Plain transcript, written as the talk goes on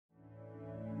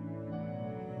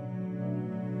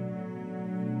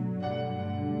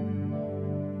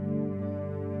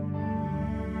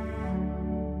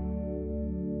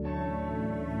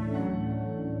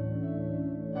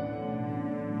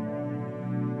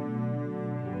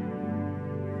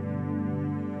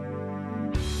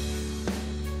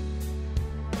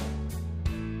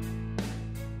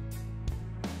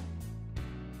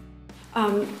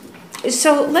Um,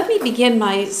 so let me begin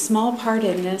my small part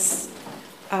in this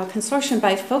consortium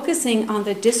by focusing on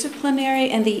the disciplinary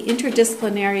and the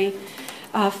interdisciplinary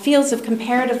fields of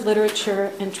comparative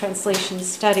literature and translation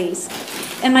studies.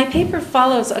 And my paper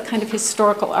follows a kind of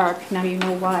historical arc. Now you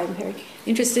know why I'm very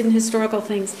interested in historical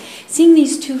things. Seeing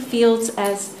these two fields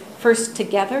as first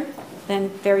together, then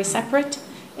very separate,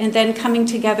 and then coming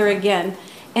together again,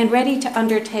 and ready to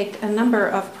undertake a number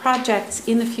of projects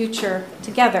in the future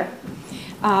together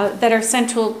that are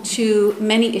central to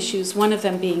many issues, one of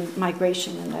them being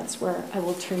migration, and that's where I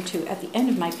will turn to at the end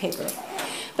of my paper.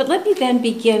 But let me then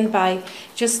begin by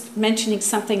just mentioning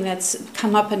something that's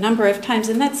come up a number of times,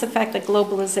 and that's the fact that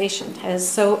globalization has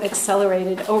so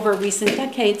accelerated over recent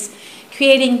decades,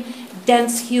 creating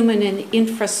dense human and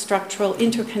infrastructural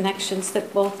interconnections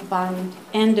that both bind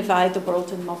and divide the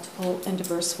world in multiple and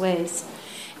diverse ways.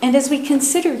 And as we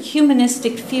consider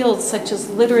humanistic fields such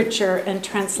as literature and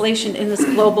translation in this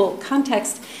global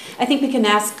context, I think we can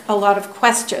ask a lot of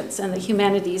questions, and the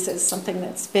humanities is something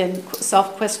that's been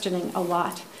self-questioning a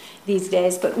lot these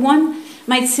days. But one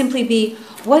might simply be,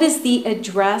 what is the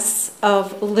address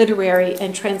of literary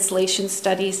and translation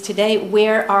studies today?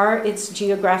 Where are its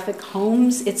geographic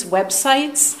homes, its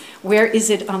websites? Where is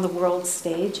it on the world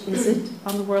stage? Is it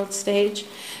on the world stage?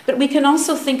 But we can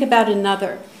also think about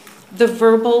another, the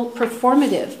verbal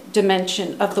performative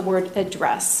dimension of the word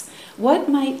address. What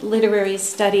might literary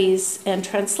studies and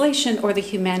translation, or the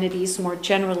humanities more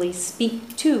generally,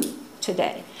 speak to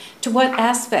today? To what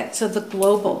aspects of the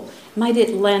global might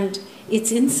it lend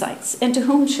its insights, and to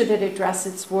whom should it address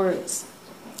its words?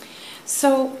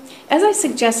 So, as I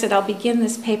suggested, I'll begin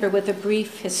this paper with a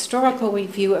brief historical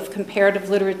review of comparative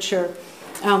literature,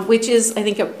 which is, I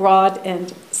think, a broad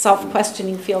and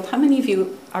self-questioning field. How many of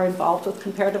you are involved with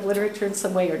comparative literature in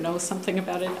some way or know something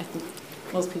about it? I think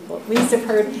most people at least have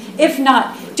heard. If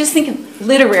not, just think of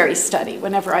literary study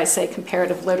whenever I say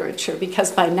comparative literature,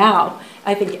 because by now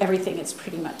I think everything is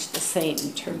pretty much the same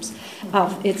in terms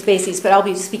of its bases. But I'll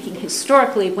be speaking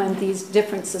historically when these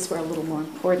differences were a little more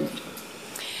important.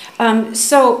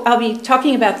 So I'll be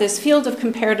talking about this field of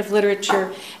comparative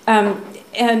literature,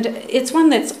 and it's one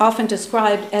that's often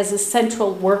described as a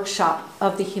central workshop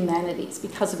of the humanities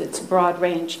because of its broad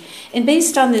range. And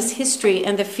based on this history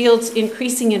and the field's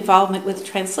increasing involvement with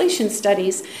translation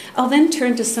studies, I'll then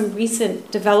turn to some recent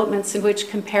developments in which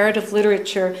comparative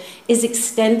literature is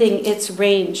extending its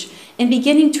range and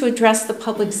beginning to address the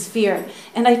public sphere.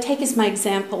 And I take as my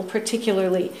example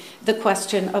particularly the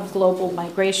question of global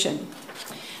migration.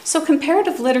 So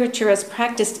comparative literature as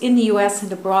practiced in the US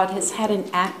and abroad has had an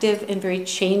active and very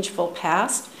changeful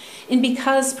past. And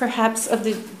because perhaps of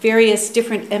the various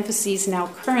different emphases now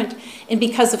current, and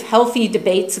because of healthy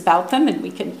debates about them, and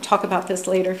we can talk about this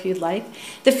later if you'd like,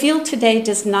 the field today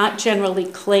does not generally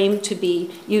claim to be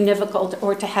univocal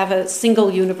or to have a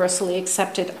single universally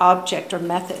accepted object or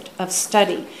method of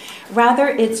study. Rather,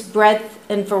 its breadth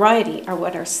and variety are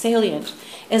what are salient.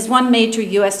 As one major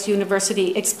US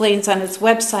university explains on its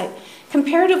website,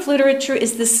 comparative literature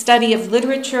is the study of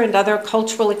literature and other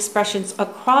cultural expressions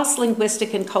across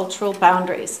linguistic and cultural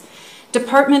boundaries.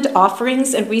 Department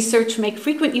offerings and research make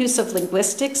frequent use of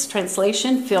linguistics,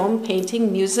 translation, film,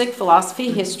 painting, music,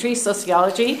 philosophy, history,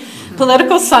 sociology,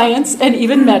 political science, and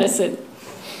even medicine.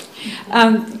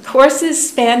 Courses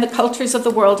span the cultures of the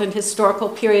world in historical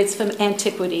periods from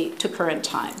antiquity to current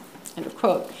time. End of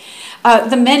quote.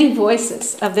 The many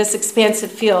voices of this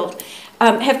expansive field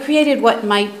have created what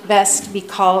might best be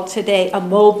called today a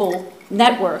mobile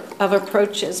network of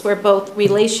approaches where both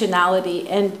relationality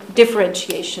and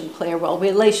differentiation play a role.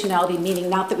 Relationality meaning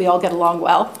not that we all get along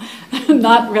well,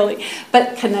 not really,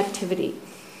 but connectivity.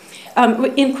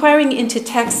 Inquiring into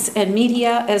texts and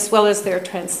media, as well as their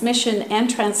transmission and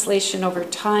translation over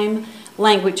time,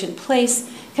 language, and place,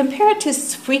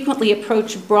 comparatists frequently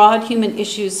approach broad human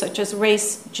issues such as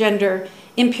race, gender,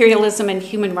 imperialism, and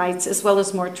human rights, as well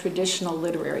as more traditional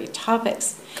literary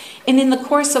topics. And in the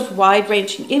course of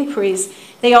wide-ranging inquiries,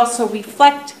 they also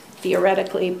reflect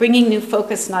theoretically, bringing new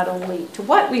focus not only to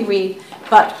what we read,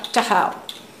 but to how.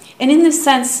 And in this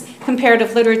sense,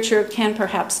 comparative literature can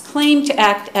perhaps claim to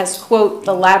act as, quote,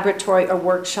 the laboratory or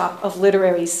workshop of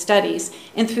literary studies,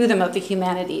 and through them of the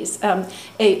humanities,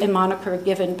 a moniker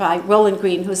given by Roland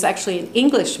Green, who's actually an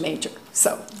English major.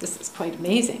 So this is quite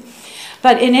amazing.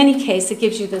 But in any case, it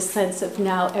gives you this sense of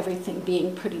now everything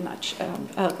being pretty much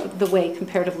the way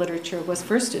comparative literature was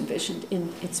first envisioned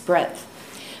in its breadth.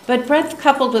 But breadth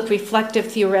coupled with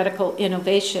reflective theoretical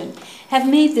innovation have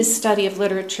made this study of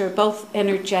literature both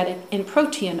energetic and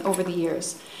protean over the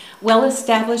years. well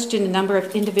established in a number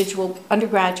of individual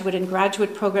undergraduate and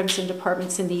graduate programs and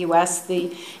departments in the US,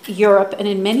 Europe, and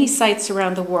in many sites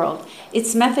around the world.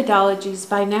 Its methodologies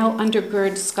by now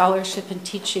undergird scholarship and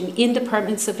teaching in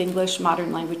departments of English,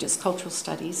 modern languages, cultural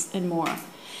studies, and more.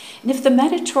 And if the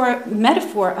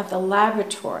metaphor of the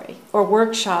laboratory or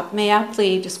workshop may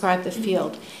aptly describe the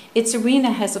field, its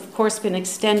arena has of course been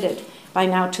extended by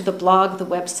now to the blog, the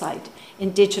website,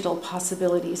 and digital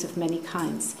possibilities of many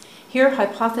kinds. Here,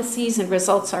 hypotheses and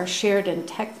results are shared and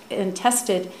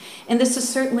tested, and this is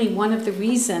certainly one of the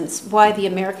reasons why the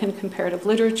American Comparative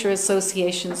Literature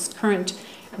Association's current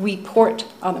report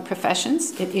on the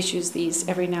professions, it issues these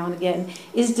every now and again,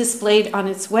 is displayed on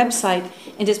its website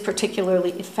and is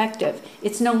particularly effective.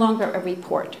 It's no longer a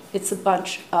report. It's a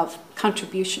bunch of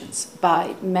contributions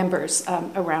by members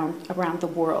around the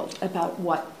world about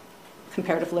what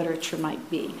comparative literature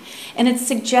might be. And it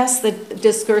suggests the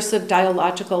discursive,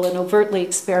 dialogical, and overtly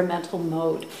experimental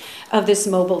mode of this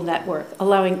mobile network,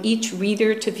 allowing each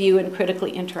reader to view and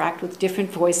critically interact with different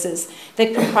voices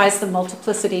that comprise the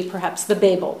multiplicity, perhaps the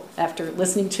Babel. After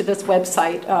listening to this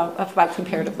website about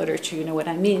comparative literature, you know what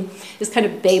I mean, is kind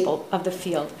of Babel of the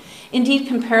field. Indeed,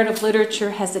 comparative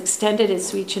literature has extended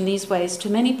its reach in these ways to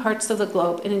many parts of the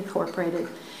globe and incorporated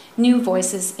new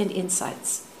voices and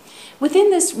insights.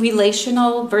 Within this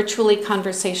relational, virtually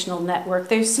conversational network,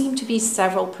 there seem to be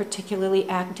several particularly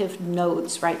active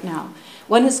nodes right now.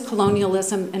 One is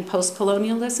colonialism and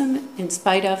post-colonialism, in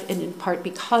spite of and in part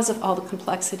because of all the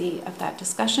complexity of that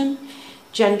discussion.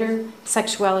 Gender,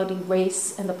 sexuality,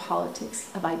 race, and the politics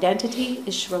of identity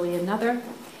is surely another.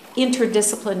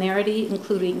 Interdisciplinarity,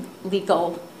 including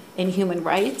legal and human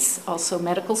rights, also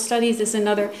medical studies is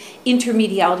another.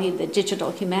 Intermediality in the digital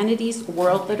humanities,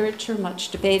 world literature, much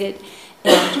debated,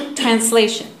 and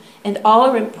translation. And all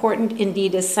are important,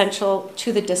 indeed essential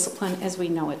to the discipline as we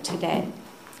know it today,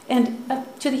 and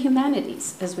to the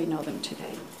humanities as we know them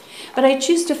today. But I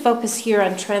choose to focus here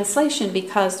on translation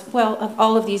because, well, of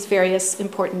all of these various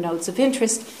important nodes of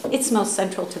interest, it's most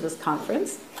central to this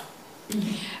conference.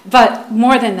 But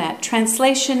more than that,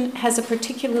 translation has a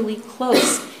particularly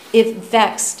close, if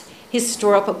vexed,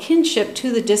 historical kinship to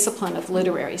the discipline of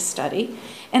literary study,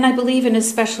 and I believe an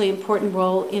especially important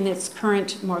role in its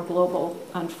current, more global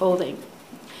unfolding.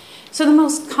 So the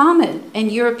most common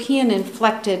and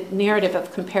European-inflected narrative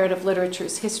of comparative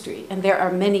literature's history, and there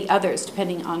are many others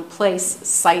depending on place,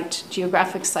 site,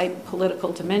 geographic site,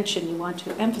 political dimension you want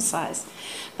to emphasize,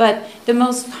 but the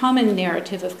most common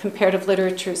narrative of comparative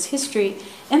literature's history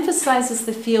emphasizes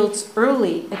the field's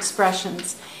early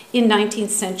expressions in 19th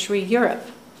century Europe.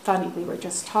 Funny, we were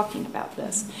just talking about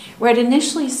this, where it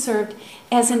initially served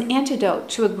as an antidote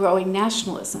to a growing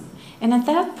nationalism. And at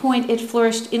that point, it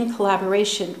flourished in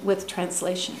collaboration with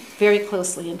translation, very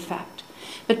closely, in fact.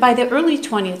 But by the early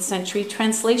 20th century,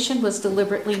 translation was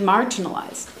deliberately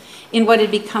marginalized in what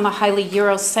had become a highly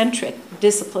Eurocentric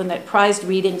discipline that prized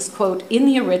readings, quote, in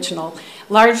the original,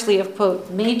 largely of, quote,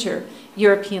 major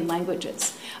European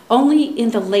languages. Only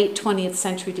in the late 20th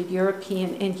century did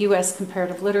European and US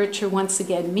comparative literature once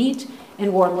again meet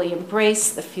and warmly embrace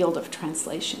the field of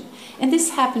translation. And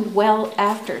this happened well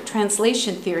after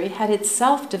translation theory had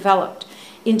itself developed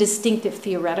in distinctive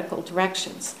theoretical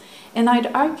directions. And I'd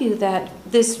argue that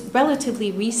this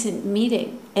relatively recent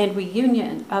meeting and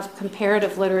reunion of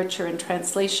comparative literature and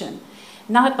translation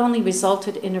not only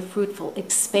resulted in a fruitful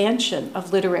expansion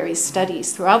of literary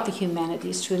studies throughout the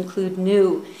humanities to include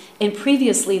new and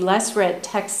previously less read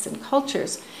texts and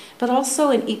cultures, but also,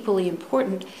 and equally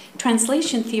important,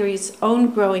 translation theory's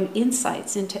own growing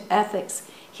insights into ethics,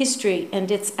 history,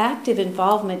 and its active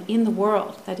involvement in the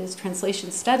world, that is,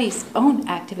 translation studies' own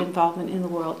active involvement in the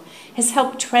world, has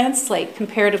helped translate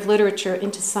comparative literature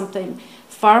into something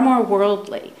far more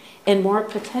worldly and more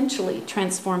potentially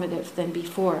transformative than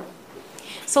before.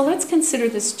 So let's consider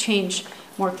this change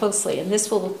more closely, and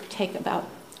this will take about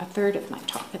a third of my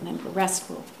talk, and then the rest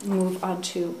will move on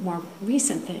to more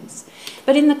recent things.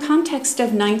 But in the context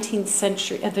of the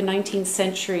 19th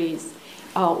century's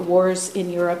wars in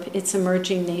Europe, its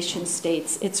emerging nation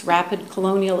states, its rapid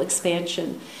colonial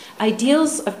expansion,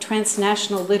 ideals of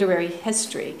transnational literary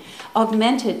history,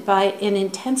 augmented by an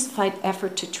intensified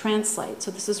effort to translate,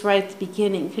 so this is right at the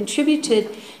beginning,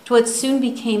 contributed to what soon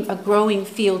became a growing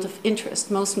field of interest,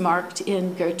 most marked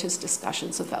in Goethe's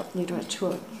discussions about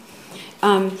literature.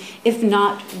 If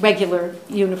not regular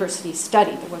university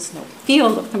study, there was no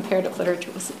field of comparative literature,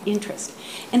 it was an interest.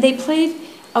 And they played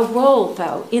a role,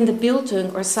 though, in the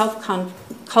Bildung or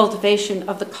self-cultivation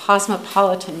of the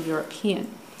cosmopolitan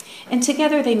European. And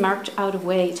together they marked out a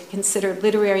way to consider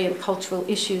literary and cultural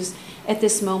issues at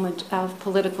this moment of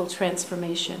political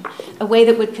transformation, a way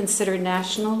that would consider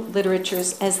national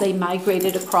literatures as they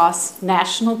migrated across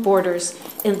national borders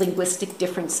and linguistic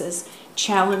differences,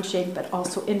 challenging but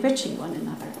also enriching one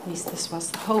another. At least this was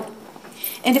the hope.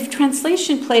 And if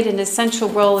translation played an essential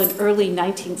role in early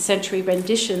 19th century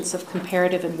renditions of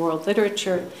comparative and world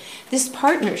literature, this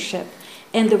partnership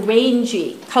and the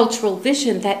rangy cultural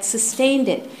vision that sustained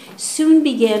it soon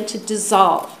began to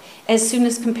dissolve as soon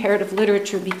as comparative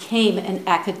literature became an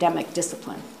academic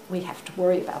discipline. We have to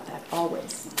worry about that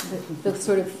always, the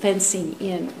sort of fencing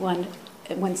in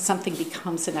when something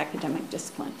becomes an academic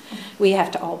discipline. We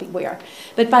have to all beware.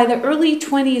 But by the early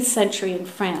 20th century in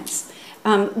France,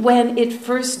 when it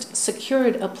first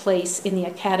secured a place in the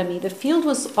academy, the field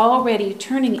was already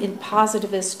turning in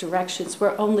positivist directions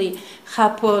where only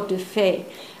rapport de fait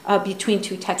between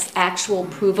two texts, actual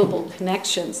provable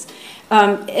connections,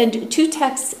 and two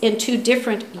texts in two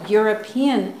different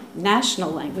European national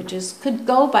languages could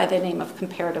go by the name of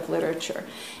comparative literature.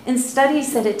 And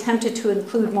studies that attempted to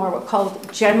include more what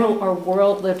called general or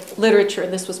world literature,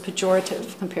 and this was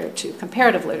pejorative compared to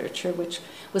comparative literature, which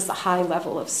was the high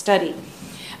level of study.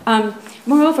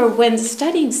 Moreover, when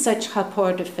studying such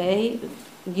rapport de fait,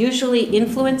 usually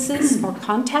influences or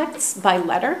contacts by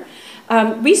letter,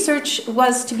 research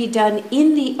was to be done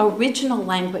in the original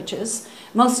languages,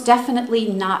 most definitely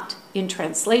not in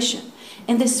translation.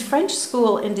 And this French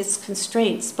school and its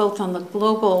constraints, both on the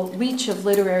global reach of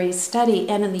literary study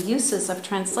and in the uses of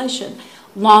translation,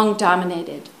 long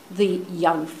dominated the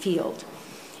young field.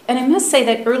 And I must say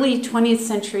that early 20th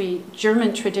century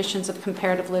German traditions of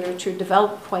comparative literature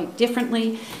developed quite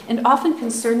differently and often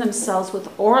concern themselves with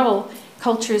oral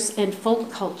cultures and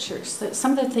folk cultures,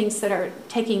 some of the things that are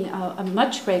taking a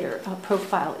much greater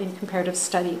profile in comparative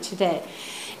study today.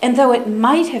 And though it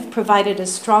might have provided a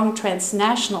strong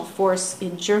transnational force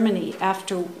in Germany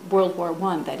after World War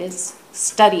I, that is,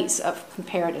 studies of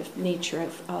comparative nature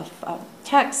of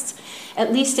texts,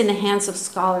 at least in the hands of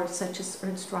scholars such as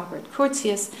Ernst Robert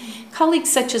Curtius,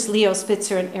 colleagues such as Leo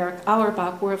Spitzer and Erich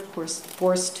Auerbach were, of course,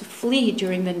 forced to flee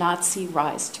during the Nazi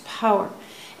rise to power.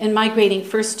 And migrating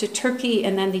first to Turkey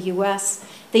and then the US,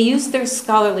 they used their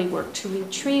scholarly work to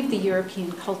retrieve the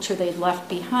European culture they'd left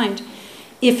behind,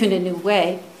 if in a new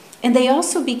way. And they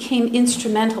also became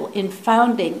instrumental in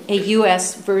founding a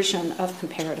US version of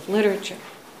comparative literature.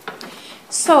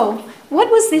 So,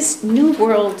 what was this New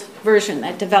World version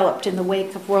that developed in the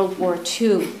wake of World War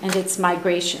II and its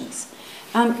migrations?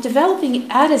 Developing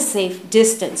at a safe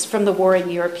distance from the warring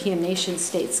European nation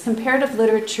states, comparative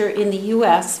literature in the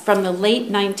US from the late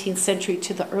 19th century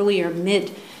to the earlier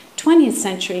mid-20th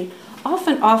century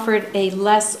often offered a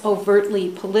less overtly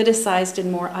politicized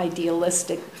and more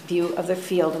idealistic view of the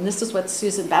field. And this is what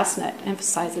Susan Bassnett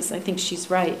emphasizes. I think she's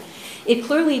right. It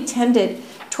clearly tended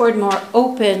toward more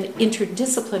open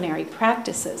interdisciplinary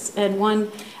practices. And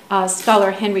one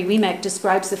scholar, Henry Wiemek,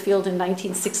 describes the field in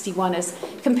 1961 as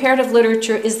comparative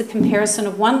literature is the comparison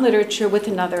of one literature with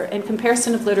another and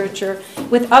comparison of literature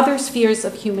with other spheres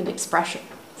of human expression.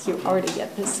 So you already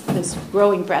get this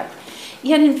growing breadth.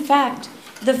 Yet, in fact,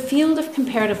 the field of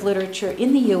comparative literature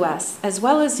in the US, as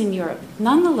well as in Europe,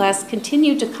 nonetheless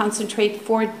continued to concentrate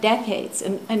for decades.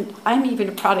 And I'm even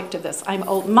a product of this. I'm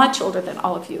old, much older than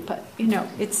all of you, but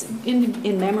it's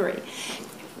in memory.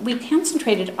 We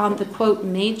concentrated on the, quote,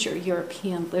 major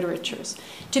European literatures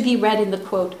to be read in the,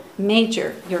 quote,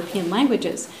 major European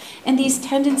languages. And these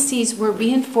tendencies were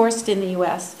reinforced in the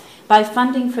US by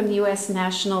funding from the U.S.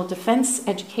 National Defense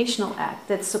Educational Act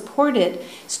that supported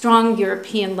strong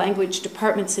European language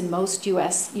departments in most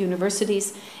U.S.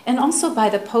 universities, and also by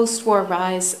the post-war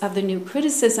rise of the new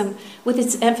criticism with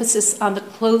its emphasis on the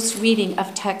close reading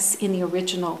of texts in the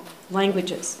original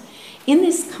languages. In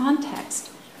this context,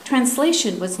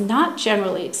 translation was not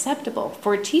generally acceptable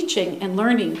for teaching and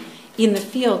learning in the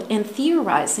field, and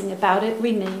theorizing about it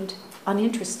remained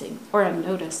uninteresting or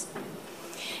unnoticed.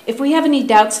 If we have any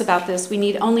doubts about this, we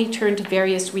need only turn to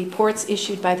various reports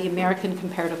issued by the American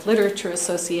Comparative Literature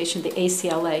Association, the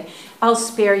ACLA. I'll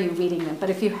spare you reading them,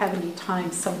 but if you have any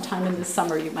time sometime in the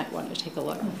summer, you might want to take a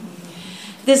look.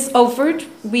 This overt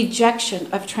rejection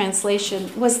of translation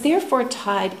was therefore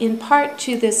tied in part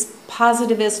to this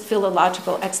positivist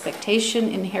philological expectation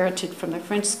inherited from the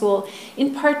French school,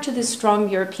 in part to the strong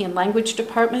European language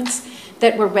departments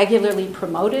that were regularly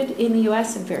promoted in the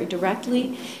US and very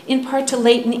directly, in part to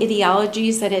latent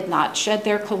ideologies that had not shed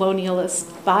their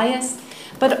colonialist bias,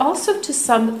 but also to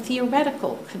some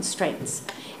theoretical constraints.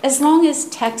 As long as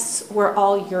texts were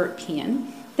all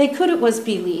European, they could, it was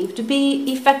believed,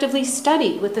 be effectively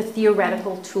studied with the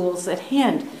theoretical tools at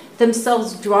hand,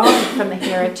 themselves drawing from the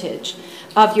heritage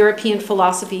of European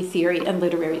philosophy, theory, and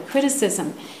literary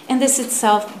criticism. And this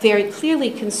itself very clearly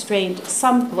constrained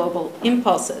some global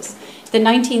impulses. The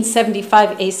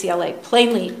 1975 ACLA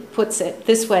plainly puts it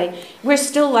this way: we're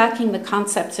still lacking the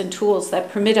concepts and tools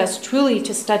that permit us truly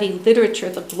to study literature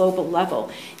at the global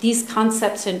level. These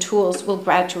concepts and tools will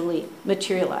gradually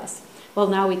materialize. Well,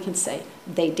 now we can say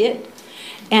they did.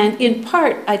 And in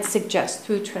part, I'd suggest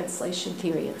through translation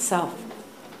theory itself.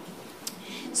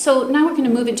 So now we're going to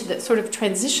move into the sort of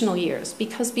transitional years,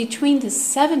 because between the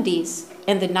 70s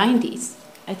and the 90s,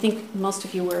 I think most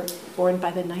of you were born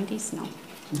by the 90s, no?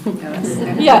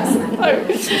 Yes.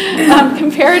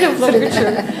 Comparative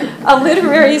literature, a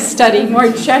literary study more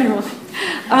generally,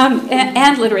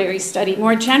 and literary study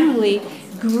more generally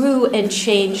grew and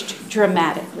changed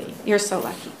dramatically. You're so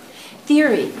lucky.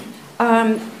 Theory,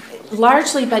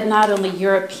 largely but not only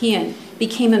European,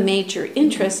 became a major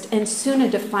interest and soon a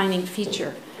defining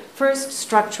feature. First,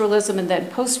 structuralism and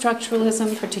then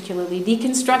post-structuralism, particularly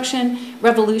deconstruction,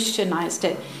 revolutionized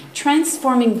it,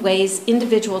 transforming ways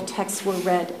individual texts were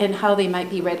read and how they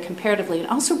might be read comparatively, and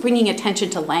also bringing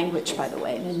attention to language, by the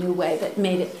way, in a new way that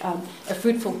made it a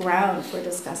fruitful ground for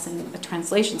discussing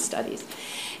translation studies.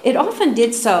 It often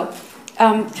did so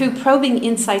through probing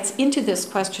insights into this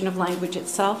question of language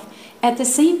itself. At the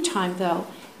same time, though,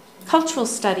 cultural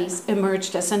studies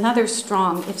emerged as another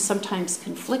strong, if sometimes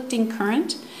conflicting,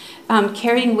 current,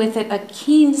 carrying with it a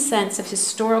keen sense of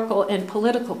historical and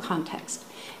political context.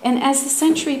 And as the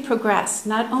century progressed,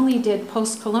 not only did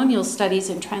post-colonial studies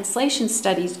and translation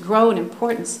studies grow in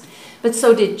importance, but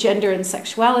so did gender and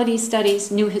sexuality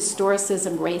studies, new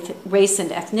historicism, race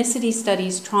and ethnicity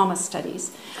studies, trauma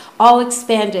studies. All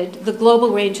expanded the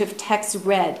global range of texts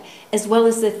read, as well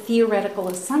as the theoretical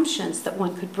assumptions that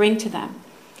one could bring to them.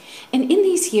 And in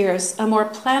these years, a more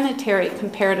planetary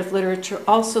comparative literature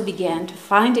also began to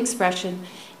find expression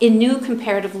in new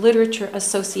comparative literature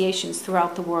associations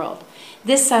throughout the world.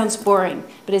 This sounds boring,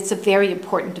 but it's a very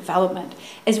important development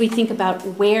as we think about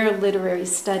where literary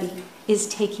study is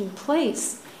taking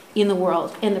place in the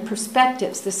world and the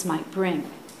perspectives this might bring.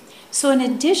 So in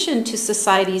addition to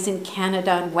societies in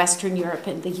Canada and Western Europe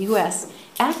and the US,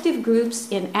 active groups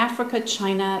in Africa,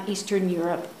 China, Eastern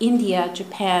Europe, India,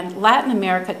 Japan, Latin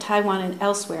America, Taiwan, and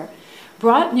elsewhere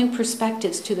brought new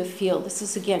perspectives to the field. This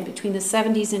is, again, between the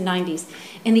 70s and 90s.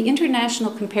 And the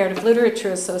International Comparative Literature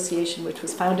Association, which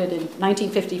was founded in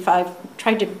 1955,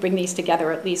 tried to bring these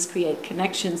together, at least create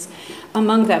connections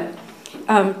among them,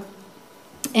 and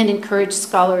encourage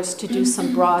scholars to do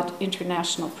some broad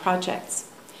international projects.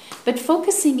 But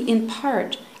focusing in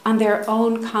part on their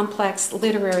own complex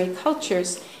literary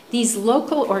cultures, these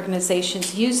local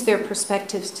organizations use their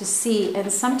perspectives to see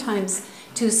and sometimes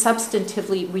to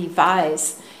substantively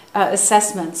revise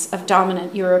assessments of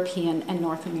dominant European and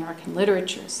North American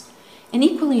literatures. And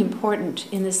equally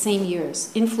important in the same years,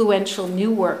 influential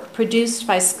new work produced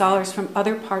by scholars from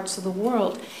other parts of the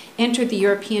world entered the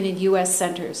European and US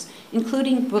centers,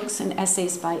 including books and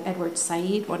essays by Edward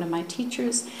Said, one of my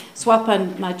teachers,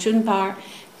 Swapan Majumdar,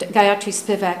 Gayatri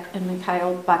Spivak, and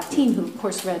Mikhail Bakhtin, who of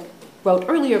course wrote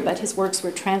earlier, but his works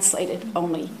were translated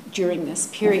only during this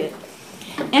period.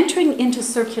 Entering into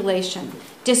circulation,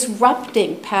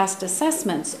 disrupting past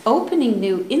assessments, opening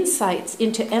new insights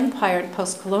into empire and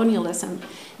post-colonialism,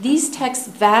 these texts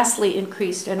vastly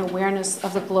increased an awareness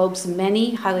of the globe's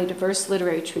many highly diverse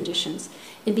literary traditions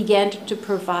and began to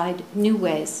provide new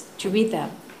ways to read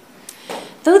them.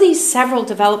 Though these several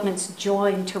developments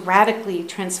joined to radically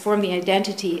transform the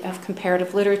identity of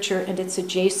comparative literature and its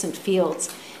adjacent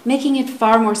fields, making it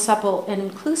far more supple and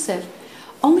inclusive,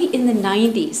 only in the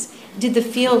 90s did the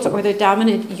field, or the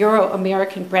dominant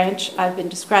Euro-American branch I've been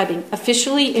describing,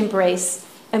 officially embrace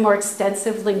a more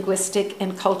extensive linguistic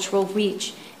and cultural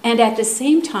reach. And at the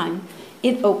same time,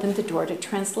 it opened the door to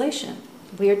translation.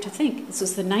 Weird to think, this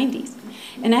was the 90s.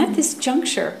 And at this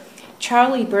juncture,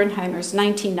 Charlie Bernheimer's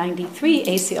 1993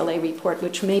 ACLA report,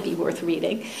 which may be worth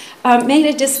reading, made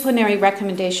a disciplinary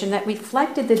recommendation that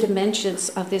reflected the dimensions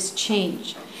of this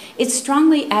change. It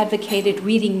strongly advocated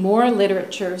reading more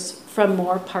literatures from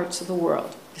more parts of the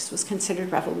world. This was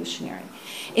considered revolutionary.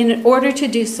 In order to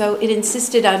do so, it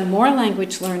insisted on more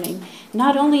language learning,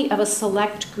 not only of a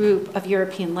select group of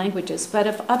European languages, but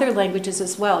of other languages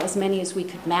as well, as many as we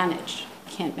could manage.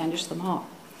 Can't manage them all.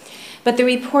 But the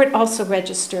report also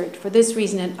registered, for this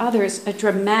reason and others, a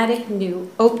dramatic new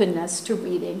openness to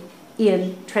reading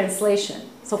in translation.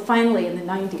 So finally, in the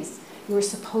 90s, you were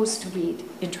supposed to read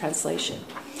in translation.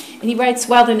 And he writes,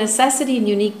 while the necessity and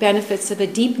unique benefits of a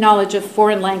deep knowledge of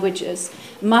foreign languages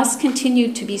must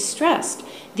continue to be stressed,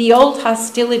 the old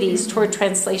hostilities toward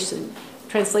translation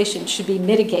translation should be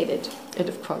mitigated, end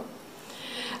of quote.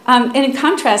 And in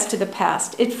contrast to the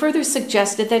past, it further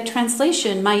suggested that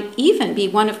translation might even be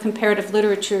one of comparative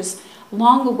literature's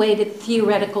long-awaited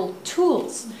theoretical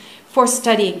tools for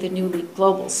studying the newly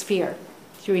global sphere.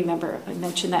 If you remember, I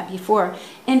mentioned that before.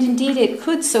 And indeed, it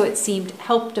could, so it seemed,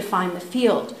 help define the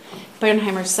field.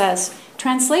 Bernheimer says,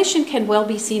 translation can well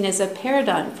be seen as a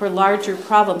paradigm for larger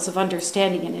problems of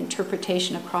understanding and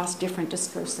interpretation across different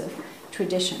discursive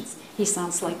traditions. He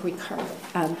sounds like Ricard.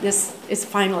 This is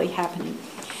finally happening.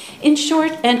 In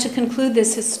short, and to conclude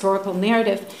this historical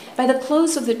narrative, by the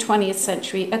close of the 20th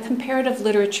century, a comparative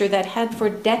literature that had for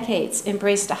decades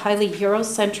embraced a highly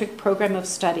Eurocentric program of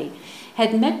study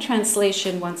had met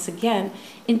translation once again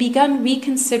and begun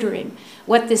reconsidering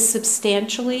what this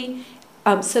substantial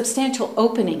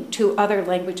opening to other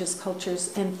languages,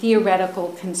 cultures, and theoretical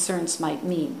concerns might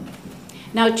mean.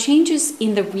 Now, changes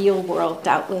in the real world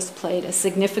doubtless played a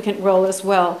significant role as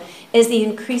well, as the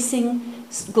increasing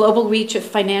global reach of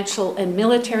financial and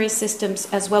military systems,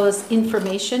 as well as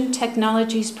information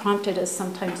technologies, prompted a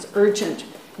sometimes urgent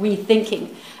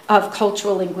rethinking of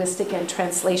cultural, linguistic, and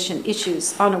translation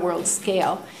issues on a world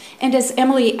scale. And as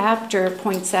Emily Apter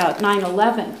points out,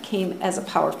 9/11 came as a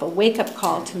powerful wake-up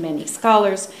call to many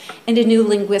scholars, and a new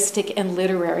linguistic and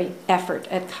literary effort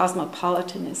at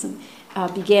cosmopolitanism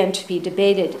began to be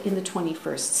debated in the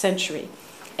 21st century,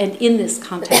 and in this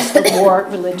context of war,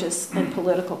 religious, and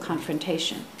political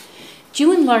confrontation.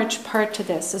 Due in large part to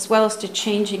this, as well as to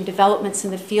changing developments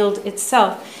in the field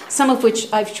itself, some of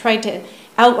which I've tried to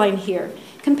outline here,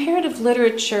 comparative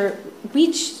literature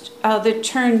reached the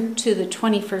turn to the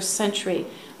 21st century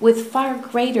with far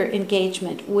greater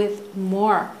engagement with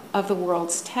more of the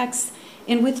world's texts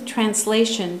and with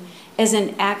translation as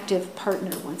an active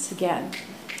partner once again.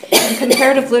 And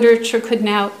comparative literature could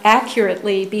now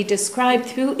accurately be described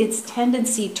through its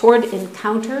tendency toward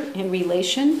encounter and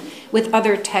relation with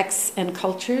other texts and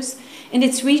cultures, and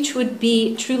its reach would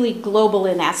be truly global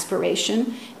in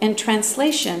aspiration, and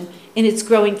translation, in its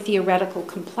growing theoretical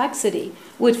complexity,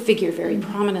 would figure very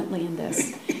prominently in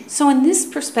this. So in this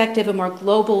perspective, a more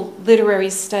global literary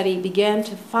study began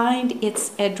to find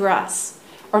its address,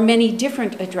 or many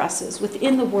different addresses,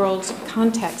 within the world's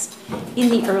context in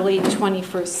the early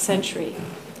 21st century.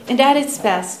 And at its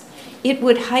best, it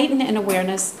would heighten an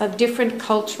awareness of different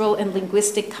cultural and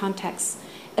linguistic contexts,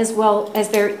 as well as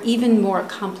their even more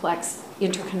complex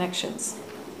interconnections.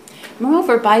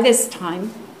 Moreover, by this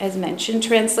time, as mentioned,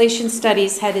 translation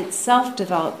studies had itself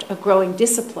developed a growing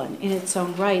discipline in its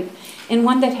own right, and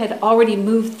one that had already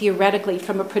moved theoretically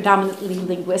from a predominantly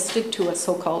linguistic to a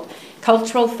so-called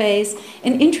cultural phase,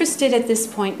 and interested at this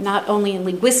point not only in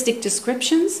linguistic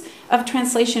descriptions of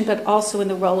translation, but also in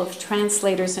the role of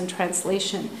translators and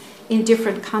translation in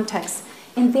different contexts,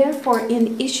 and therefore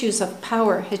in issues of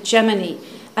power, hegemony,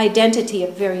 identity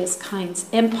of various kinds,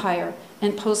 empire,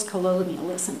 and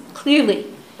post-colonialism. Clearly,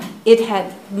 it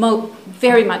had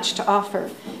very much to offer,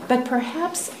 but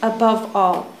perhaps above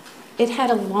all, it had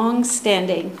a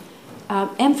long-standing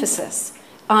emphasis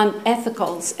on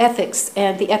ethics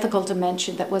and the ethical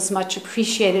dimension that was much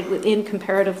appreciated within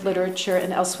comparative literature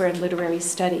and elsewhere in literary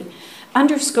study,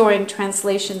 underscoring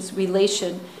translation's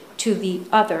relation to the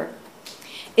other.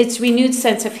 Its renewed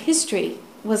sense of history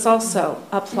was also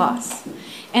a plus,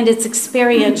 and its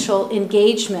experiential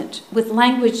engagement with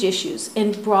language issues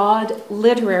in broad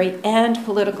literary and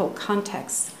political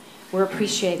contexts were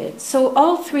appreciated. So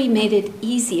all three made it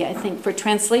easy, I think, for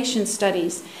translation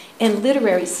studies and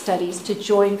literary studies to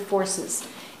join forces,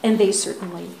 and they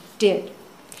certainly did.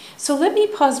 So let me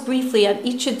pause briefly on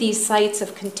each of these sites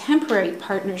of contemporary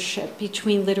partnership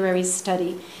between literary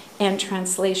study and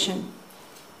translation.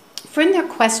 For in their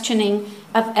questioning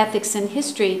of ethics and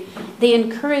history, they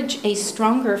encourage a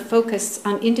stronger focus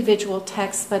on individual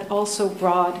texts, but also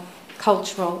broad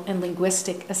cultural and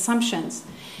linguistic assumptions.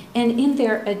 And in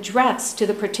their address to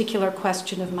the particular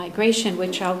question of migration,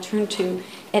 which I'll turn to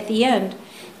at the end,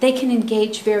 they can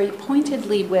engage very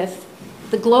pointedly with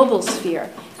the global sphere,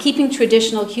 keeping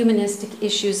traditional humanistic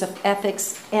issues of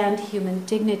ethics and human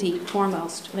dignity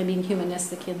foremost. I mean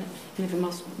humanistic in the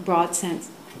most broad sense.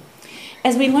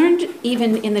 As we learned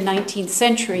even in the 19th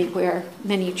century, where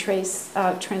many trace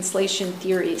translation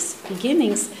theories'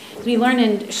 beginnings, we learn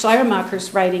in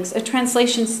Schleiermacher's writings, a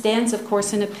translation stands, of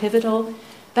course, in a pivotal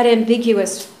but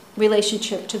ambiguous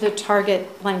relationship to the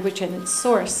target language and its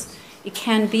source. It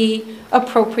can be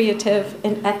appropriative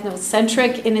and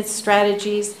ethnocentric in its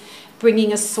strategies,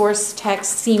 bringing a source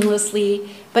text seamlessly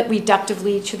but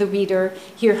reductively to the reader.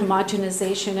 Here,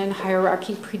 homogenization and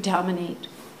hierarchy predominate.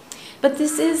 But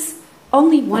this is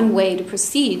only one way to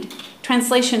proceed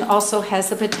Translation also has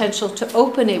the potential to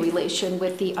open a relation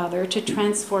with the other, to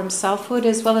transform selfhood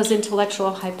as well as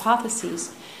intellectual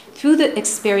hypotheses through the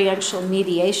experiential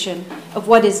mediation of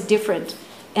what is different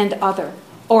and other,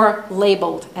 or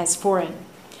labeled as foreign.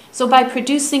 So by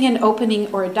producing an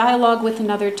opening or a dialogue with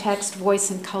another text,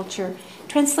 voice, and culture,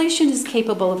 translation is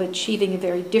capable of achieving a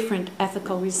very different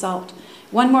ethical result,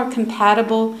 one more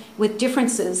compatible with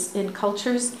differences in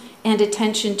cultures and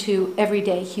attention to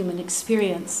everyday human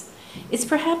experience. It's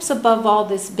perhaps above all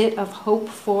this bit of hope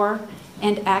for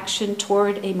and action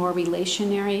toward a more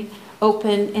relationary,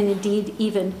 open, and indeed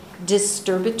even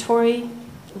disturbatory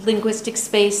linguistic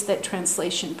space that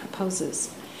translation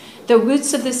proposes. The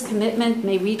roots of this commitment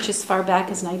may reach as far back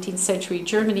as 19th century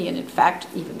Germany, and in fact,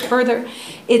 even further.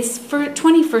 Its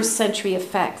 21st century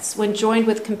effects, when joined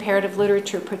with comparative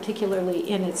literature, particularly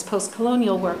in its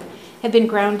post-colonial work, have been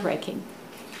groundbreaking.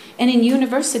 And in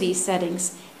university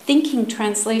settings, thinking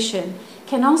translation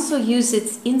can also use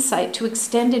its insight to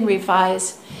extend and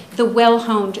revise the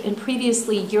well-honed and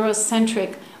previously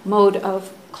Eurocentric mode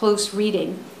of close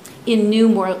reading in new,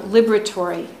 more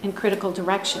liberatory and critical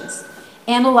directions.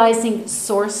 Analyzing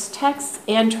source texts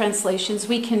and translations,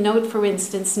 we can note, for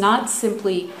instance, not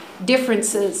simply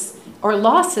differences or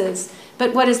losses,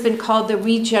 but what has been called the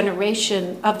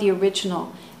regeneration of the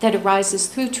original that arises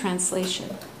through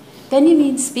translation.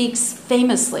 Benjamin speaks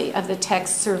famously of the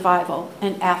text's survival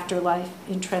and afterlife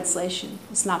in translation.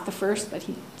 It's not the first, but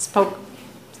he spoke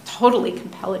totally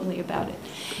compellingly about it.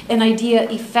 An idea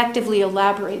effectively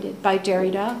elaborated by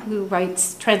Derrida, who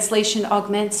writes, translation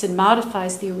augments and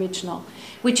modifies the original,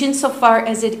 which insofar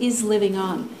as it is living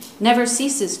on, never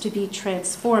ceases to be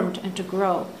transformed and to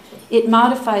grow. It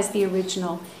modifies the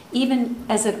original, even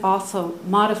as it also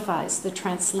modifies the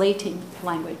translating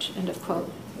language, end of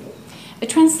quote. A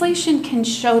translation can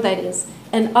show, that is,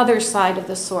 an other side of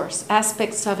the source,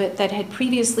 aspects of it that had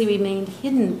previously remained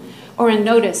hidden or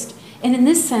unnoticed. And in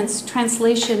this sense,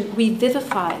 translation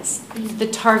revivifies the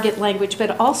target language,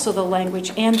 but also the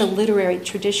language and the literary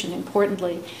tradition,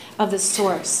 importantly, of the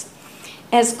source.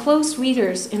 As close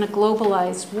readers in a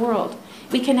globalized world,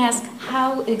 we can ask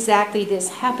how exactly this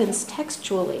happens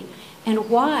textually and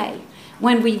why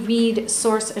when we read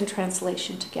source and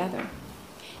translation together.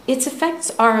 Its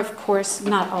effects are, of course,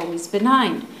 not always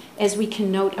benign, as we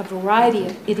can note a variety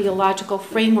of ideological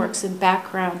frameworks and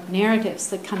background narratives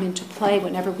that come into play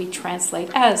whenever we translate,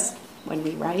 as when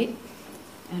we write,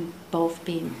 and both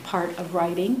being part of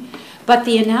writing. But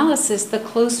the analysis, the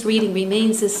close reading,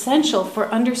 remains essential for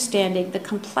understanding the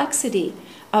complexity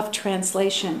of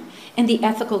translation and the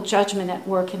ethical judgment at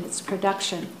work in its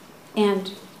production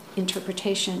and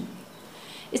interpretation.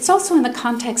 It's also in the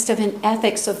context of an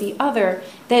ethics of the other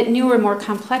that newer, more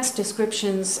complex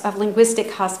descriptions of linguistic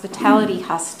hospitality,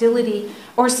 hostility,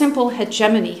 or simple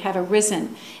hegemony have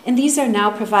arisen. And these are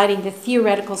now providing the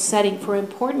theoretical setting for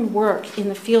important work in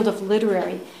the field of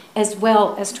literary as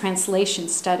well as translation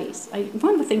studies.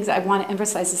 One of the things I want to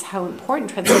emphasize is how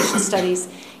important translation studies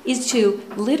is to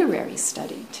literary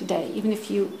study today. Even if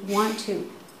you want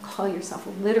to call yourself a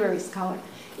literary scholar,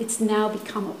 it's now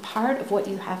become a part of what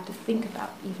you have to think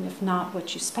about, even if not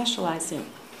what you specialize in.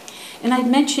 And I'd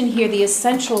mention here the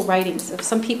essential writings of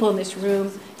some people in this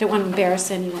room. Don't want to embarrass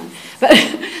anyone, but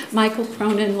Michael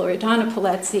Cronin, Loredana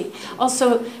Palazzi,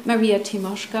 also Maria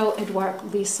Timoshko, Edouard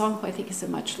Glissant, who I think is a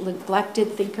much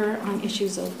neglected thinker on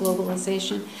issues of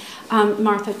globalization,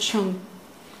 Martha Chung,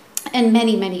 and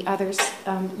many, many others.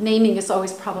 Naming is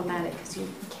always problematic because you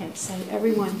can't say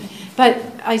everyone, but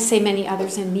I say many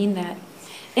others and mean that.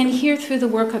 And here, through the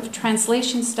work of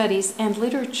translation studies and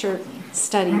literature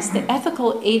studies, the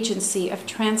ethical agency of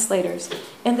translators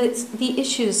and the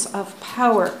issues of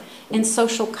power and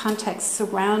social context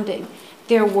surrounding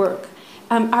their work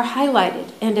are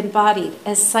highlighted and embodied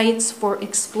as sites for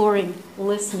exploring,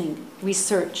 listening,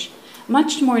 research.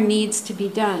 Much more needs to be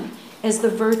done as the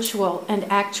virtual and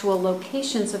actual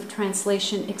locations of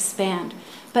translation expand.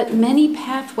 But many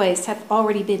pathways have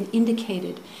already been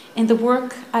indicated. And the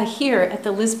work here at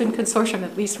the Lisbon Consortium,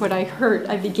 at least what I heard,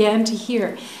 I began to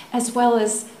hear, as well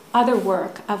as other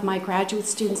work of my graduate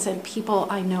students and people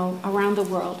I know around the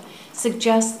world,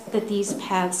 suggests that these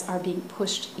paths are being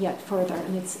pushed yet further.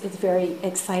 And it's very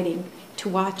exciting to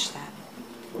watch that.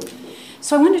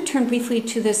 So I want to turn briefly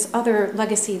to this other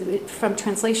legacy from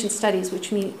translation studies, which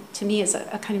to me is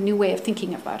a kind of new way of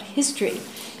thinking about history.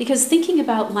 Because thinking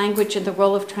about language and the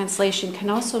role of translation can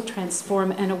also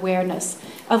transform an awareness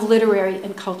of literary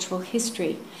and cultural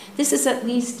history. This is at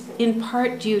least in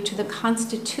part due to the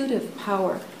constitutive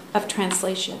power of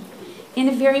translation. In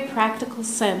a very practical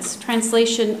sense,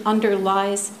 translation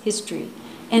underlies history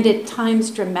and at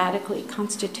times dramatically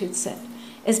constitutes it.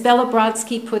 As Bela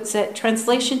Brodsky puts it,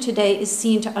 translation today is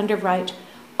seen to underwrite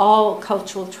all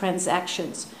cultural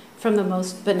transactions, from the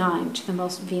most benign to the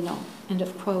most venal, end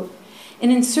of quote.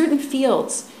 And in certain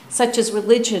fields, such as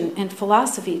religion and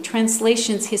philosophy,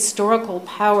 translation's historical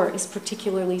power is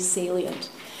particularly salient.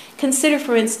 Consider,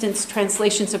 for instance,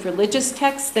 translations of religious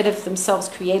texts that have themselves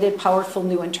created powerful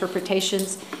new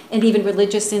interpretations, and even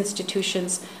religious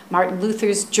institutions. Martin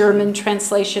Luther's German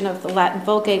translation of the Latin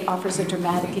Vulgate offers a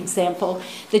dramatic example.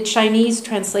 The Chinese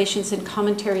translations and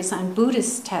commentaries on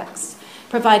Buddhist texts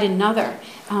provide another,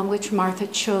 which Martha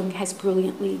Chung has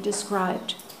brilliantly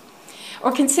described.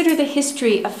 Or consider the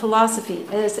history of philosophy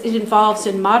as it evolves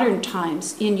in modern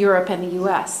times in Europe and the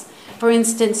US. For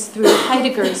instance, through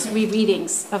Heidegger's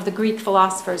rereadings of the Greek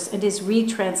philosophers and his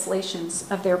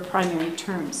retranslations of their primary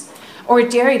terms. Or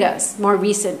Derrida's more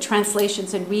recent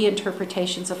translations and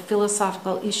reinterpretations of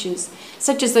philosophical issues,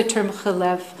 such as the term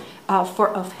relève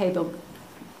for Aufhebung,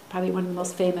 probably one of the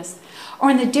most famous. Or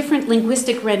in the different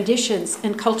linguistic renditions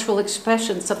and cultural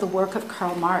expressions of the work of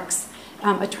Karl Marx,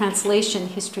 a translation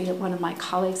history that one of my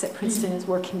colleagues at Princeton is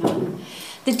working on.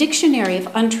 The Dictionary of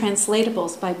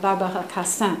Untranslatables by Barbara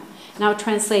Cassin, now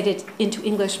translated into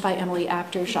English by Emily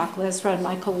Apter, Jacques Lesra, and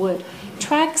Michael Wood,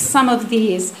 tracks some of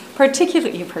these,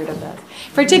 particularly, you've heard of that,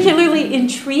 particularly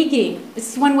intriguing,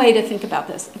 it's one way to think about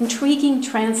this, intriguing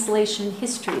translation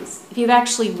histories. If you've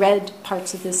actually read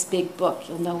parts of this big book,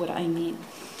 you'll know what I mean,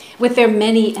 with their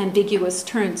many ambiguous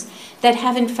turns that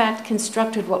have in fact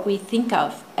constructed what we think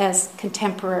of as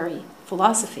contemporary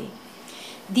philosophy.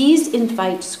 These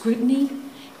invite scrutiny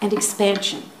and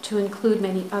expansion to include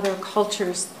many other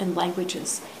cultures and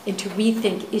languages and to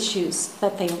rethink issues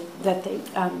that they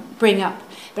bring up.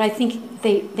 But I think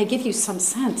they give you some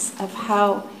sense of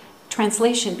how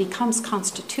translation becomes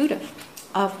constitutive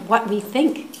of what we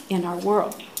think in our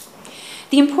world.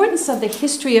 The importance of the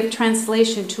history of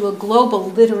translation to a global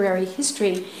literary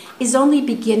history is only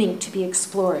beginning to be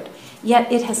explored,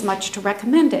 yet it has much to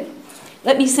recommend it.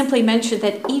 Let me simply mention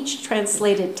that each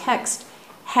translated text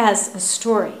has a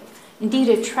story, indeed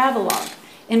a travelogue,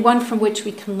 and one from which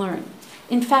we can learn.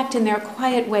 In fact, in their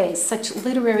quiet ways, such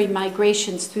literary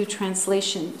migrations through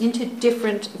translation into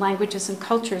different languages and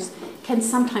cultures can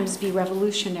sometimes be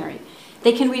revolutionary.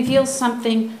 They can reveal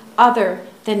something other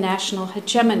than national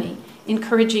hegemony,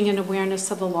 encouraging an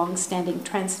awareness of the long-standing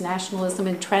transnationalism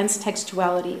and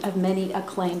transtextuality of many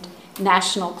acclaimed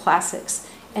national classics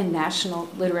and national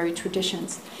literary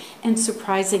traditions, and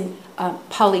surprising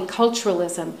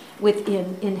polyculturalism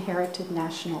within inherited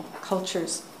national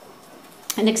cultures.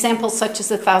 An example such as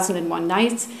 1001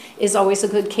 Nights is always a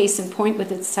good case in point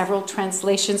with its several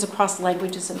translations across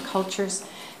languages and cultures,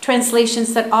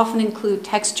 translations that often include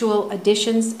textual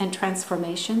additions and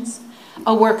transformations,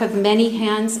 a work of many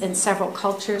hands in several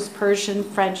cultures, Persian,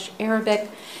 French, Arabic.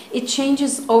 It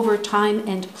changes over time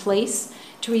and place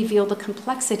to reveal the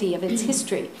complexity of its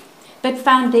history. But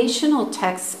foundational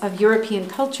texts of European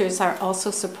cultures are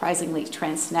also surprisingly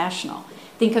transnational.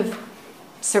 Think of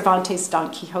Cervantes'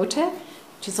 Don Quixote,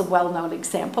 which is a well-known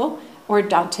example, or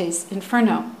Dante's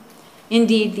Inferno.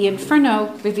 Indeed, the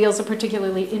Inferno reveals a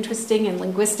particularly interesting and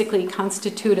linguistically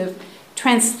constitutive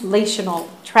translational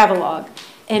travelogue.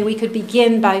 And we could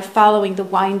begin by following the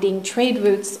winding trade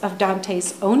routes of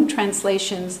Dante's own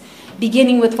translations,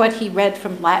 beginning with what he read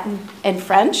from Latin and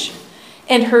French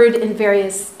and heard in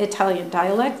various Italian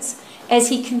dialects as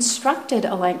he constructed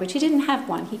a language. He didn't have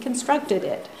one, he constructed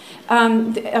it,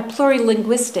 a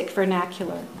plurilinguistic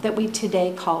vernacular that we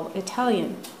today call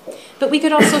Italian. But we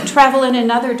could also travel in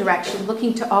another direction,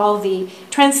 looking to all the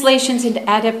translations and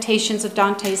adaptations of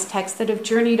Dante's text that have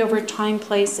journeyed over time,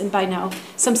 place, and by now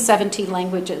some 70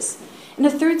 languages. And a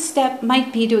third step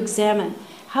might be to examine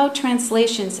how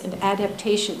translations and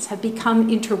adaptations have become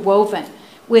interwoven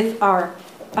with our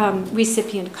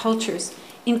recipient cultures,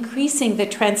 increasing the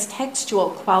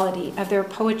transtextual quality of their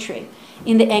poetry.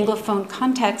 In the Anglophone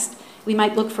context, we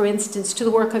might look, for instance, to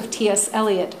the work of T.S.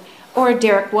 Eliot or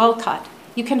Derek Walcott.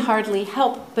 You can hardly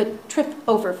help but trip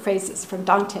over phrases from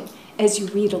Dante as you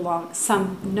read along,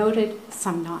 some noted,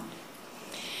 some not.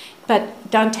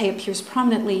 But Dante appears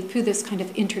prominently through this kind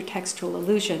of intertextual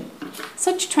allusion.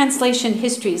 Such translation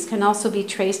histories can also be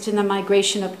traced in the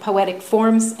migration of poetic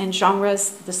forms and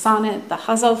genres. The sonnet, the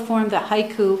ghazal form, the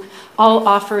haiku, all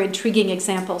offer intriguing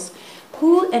examples.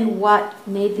 Who and what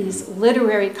made these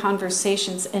literary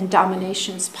conversations and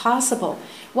dominations possible?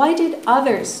 Why did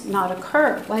others not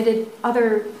occur? Why did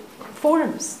other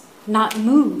forms not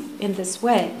move in this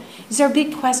way? These are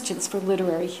big questions for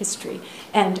literary history,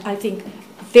 and I think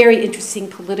very interesting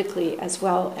politically as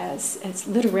well as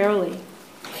literarily.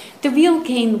 The real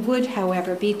gain would,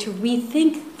 however, be to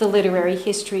rethink the literary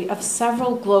history of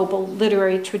several global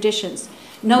literary traditions,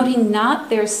 noting not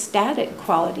their static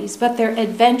qualities, but their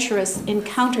adventurous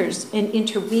encounters and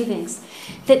interweavings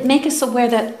that make us aware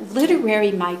that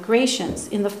literary migrations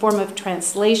in the form of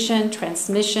translation,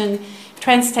 transmission,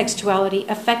 transtextuality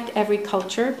affect every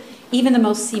culture, even the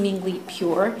most seemingly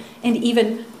pure, and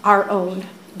even our own,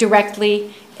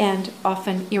 directly and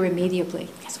often irremediably.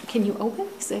 Can you open?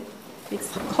 It's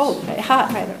cold,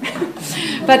 hot rather.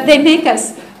 But they make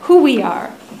us who we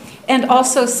are, and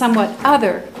also somewhat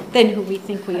other than who we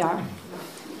think we are.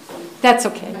 That's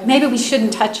okay. Maybe we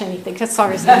shouldn't touch anything, because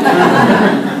sorry.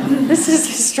 This is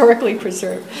historically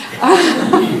preserved.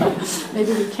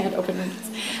 Maybe we can't open it.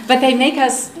 But they make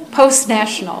us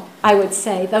post-national, I would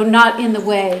say, though not in the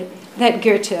way that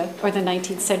Goethe or the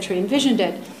 19th century envisioned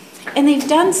it. And they've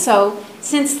done so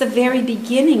since the very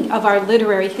beginning of our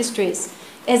literary histories.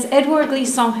 As Edouard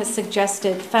Glissant has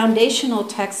suggested, foundational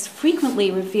texts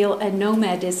frequently reveal a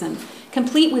nomadism,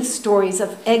 complete with stories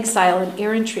of exile and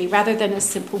errantry rather than a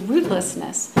simple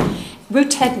rootedness.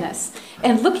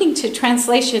 And looking to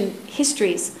translation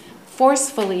histories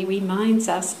forcefully reminds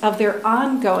us of their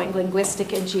ongoing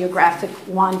linguistic and geographic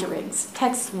wanderings.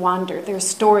 Texts wander, their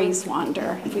stories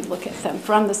wander, if we look at them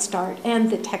from the start, and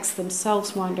the texts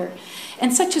themselves wander.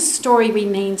 And such a story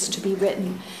remains to be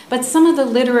written. But some of the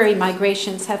literary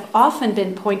migrations have often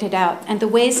been pointed out, and the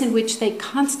ways in which they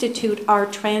constitute our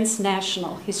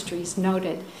transnational histories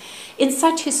noted. In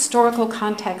such historical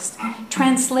context,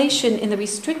 translation in the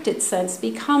restricted sense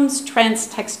becomes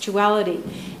transtextuality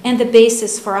and the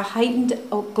basis for a heightened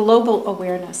global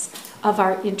awareness of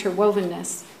our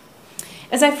interwovenness.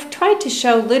 As I've tried to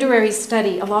show, literary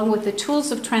study, along with the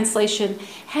tools of translation,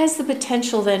 has the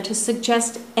potential then to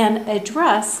suggest an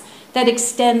address that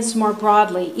extends more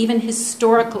broadly, even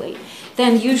historically,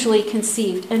 than usually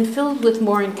conceived, and filled with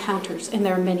more encounters, and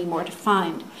there are many more to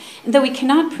find. And though we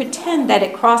cannot pretend that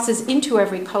it crosses into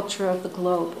every culture of the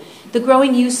globe, the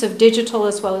growing use of digital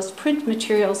as well as print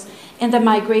materials and the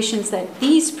migrations that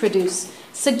these produce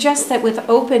suggest that with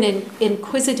open and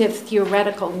inquisitive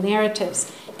theoretical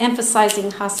narratives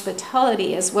emphasizing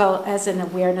hospitality as well as an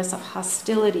awareness of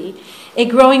hostility, a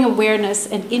growing awareness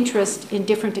and interest in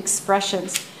different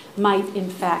expressions might in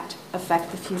fact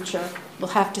affect the future. We'll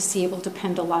have to see. It will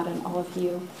depend a lot on all of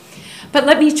you. But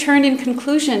let me turn in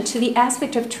conclusion to the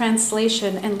aspect of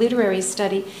translation and literary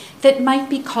study that might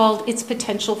be called its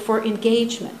potential for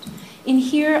engagement. In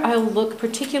here, I'll look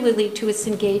particularly to its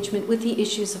engagement with the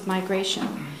issues of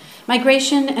migration.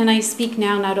 Migration, and I speak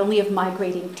now not only of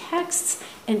migrating texts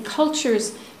and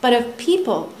cultures, but of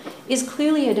people, is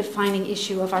clearly a defining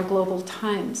issue of our global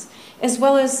times, as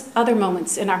well as other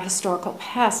moments in our historical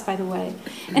past, by the way,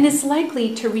 and is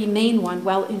likely to remain one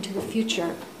well into the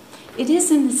future. It is,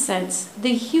 in a sense,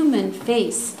 the human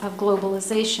face of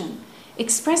globalization,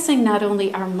 expressing not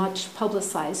only our much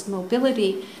publicized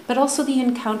mobility, but also the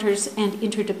encounters and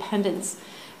interdependence,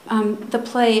 the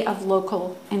play of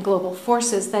local and global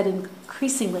forces that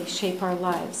increasingly shape our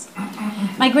lives.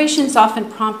 Migration is often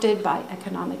prompted by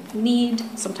economic need,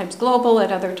 sometimes global,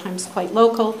 at other times quite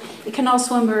local. It can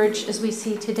also emerge, as we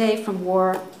see today, from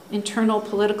war, internal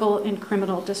political and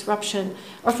criminal disruption,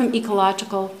 or from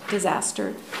ecological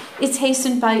disaster. It's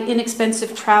hastened by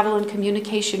inexpensive travel and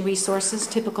communication resources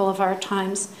typical of our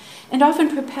times, and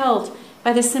often propelled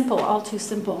by the simple, all too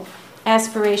simple,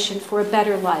 aspiration for a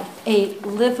better life, a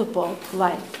livable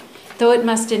life, though it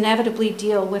must inevitably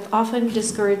deal with often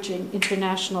discouraging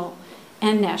international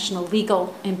and national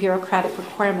legal and bureaucratic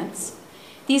requirements.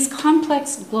 These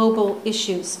complex global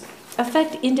issues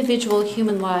affect individual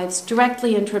human lives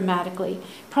directly and dramatically,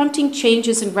 prompting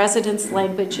changes in residence,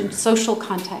 language, and social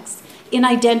contexts, in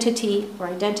identity or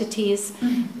identities,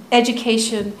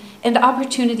 education, and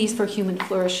opportunities for human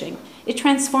flourishing. It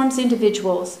transforms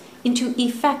individuals into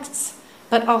effects,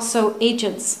 but also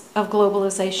agents of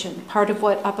globalization, part of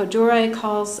what Apodore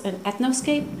calls an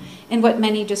ethnoscape, and what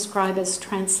many describe as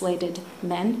translated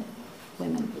men,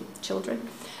 women, children,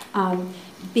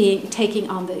 taking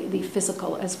on the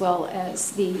physical as well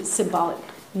as the symbolic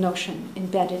notion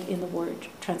embedded in the word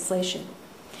translation.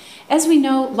 As we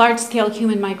know, large-scale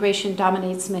human migration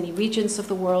dominates many regions of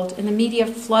the world, and the media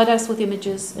flood us with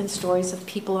images and stories of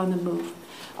people on the move,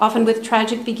 often with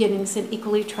tragic beginnings and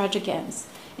equally tragic ends.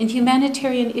 And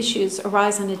humanitarian issues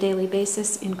arise on a daily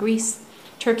basis in Greece,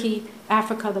 Turkey,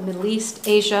 Africa, the Middle East,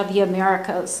 Asia, the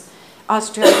Americas,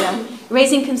 Australia,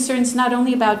 raising concerns not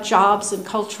only about jobs and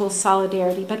cultural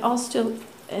solidarity, but also,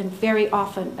 and very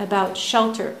often, about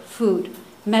shelter, food,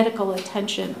 medical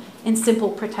attention, and simple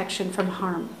protection from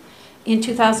harm. In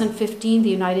 2015, the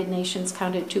United Nations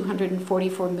counted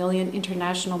 244 million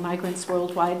international migrants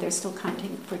worldwide. They're still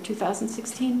counting for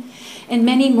 2016. And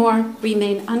many more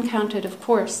remain uncounted, of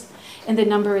course, and the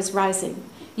number is rising.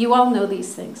 You all know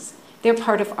these things. They're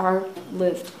part of our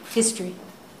lived history.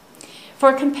 For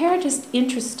a comparatist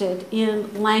interested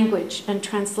in language and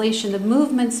translation, the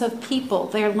movements of people,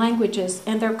 their languages,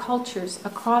 and their cultures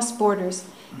across borders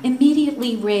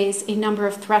immediately raise a number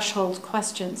of threshold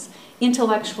questions,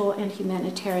 intellectual and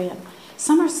humanitarian.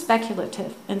 Some are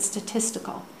speculative and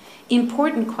statistical.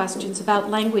 Important questions about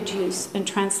language use and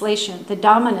translation, the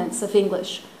dominance of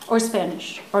English or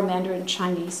Spanish or Mandarin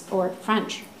Chinese or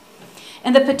French,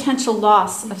 and the potential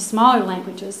loss of smaller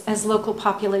languages as local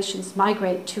populations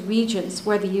migrate to regions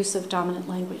where the use of dominant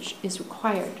language is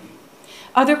required.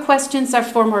 Other questions are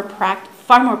far more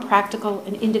practical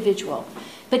and individual,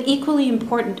 but equally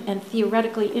important and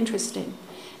theoretically interesting.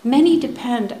 Many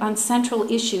depend on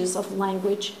central issues of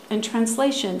language and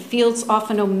translation, fields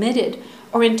often omitted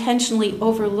or intentionally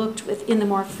overlooked within the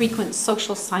more frequent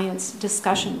social science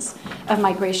discussions of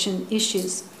migration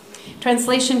issues.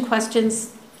 Translation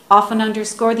questions often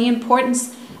underscore the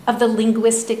importance of the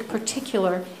linguistic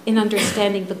particular in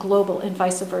understanding the global and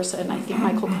vice versa. And I think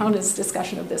Michael Cronin's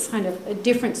discussion of this kind of a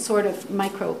different sort of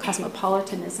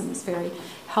micro-cosmopolitanism is very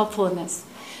helpful in this.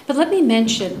 But let me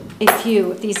mention a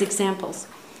few of these examples.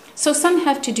 So some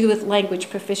have to do with language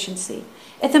proficiency.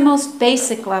 At the most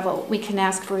basic level, we can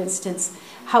ask, for instance,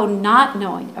 how not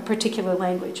knowing a particular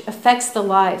language affects the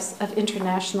lives of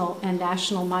international and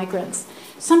national migrants,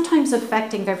 sometimes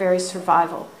affecting their very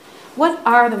survival. What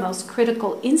are the most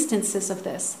critical instances of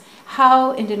this?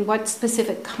 How and in what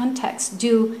specific context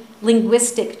do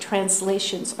linguistic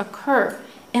translations occur?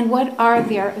 And what are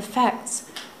their effects?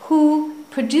 Who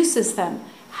produces them?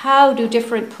 How do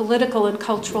different political and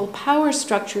cultural power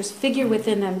structures figure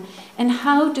within them? And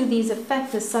how do these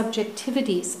affect the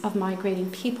subjectivities of migrating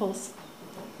peoples?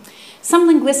 Some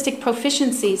linguistic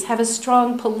proficiencies have a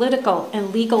strong political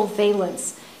and legal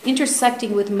valence,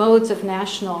 intersecting with modes of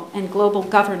national and global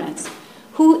governance.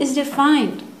 Who is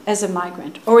defined as a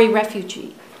migrant or a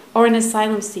refugee or an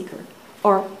asylum seeker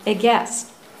or a guest?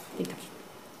 Think of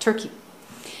Turkey.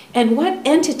 And what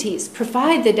entities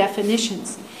provide the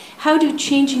definitions? How do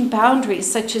changing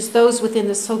boundaries, such as those within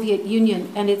the Soviet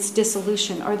Union and its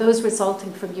dissolution, or those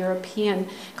resulting from European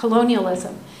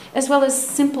colonialism, as well as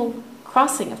simple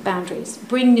crossing of boundaries,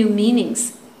 bring new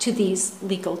meanings to these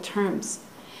legal terms?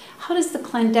 How does the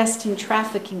clandestine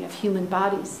trafficking of human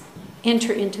bodies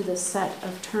enter into this set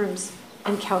of terms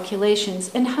and calculations?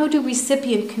 And how do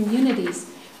recipient communities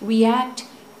react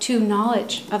to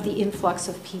knowledge of the influx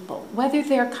of people, whether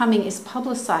their coming is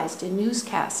publicized in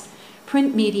newscasts,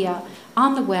 print media,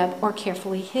 on the web, or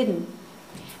carefully hidden?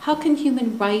 How can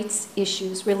human rights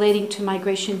issues relating to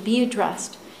migration be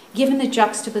addressed, given the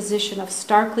juxtaposition of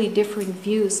starkly differing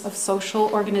views of social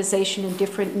organization in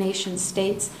different nation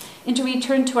states? And to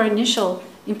return to our initial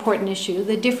important issue,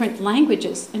 the different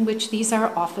languages in which these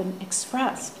are often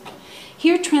expressed.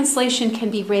 Here, translation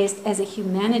can be raised as a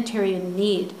humanitarian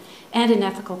need and an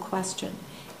ethical question.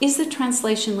 Is the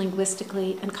translation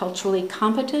linguistically and culturally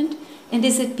competent? And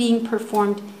is it being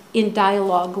performed in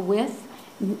dialogue with,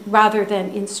 rather than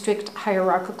in strict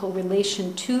hierarchical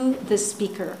relation to, the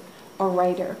speaker or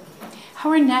writer? How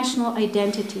are national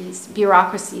identities,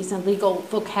 bureaucracies, and legal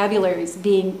vocabularies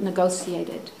being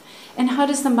negotiated? And how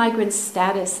does the migrant's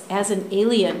status as an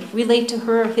alien relate to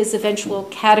her or his eventual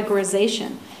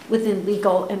categorization within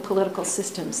legal and political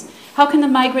systems? How can the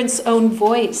migrant's own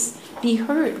voice be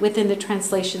heard within the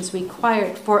translations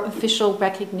required for official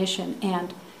recognition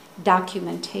and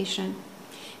documentation?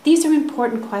 These are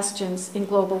important questions in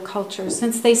global culture,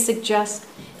 since they suggest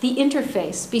the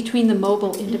interface between the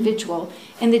mobile individual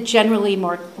and the generally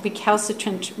more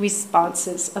recalcitrant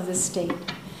responses of the state.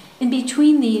 And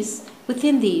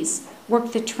within these,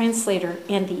 work the translator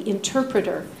and the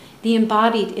interpreter, the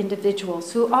embodied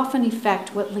individuals who often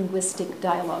effect what linguistic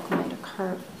dialogue might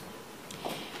occur.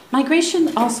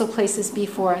 Migration also places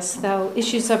before us, though,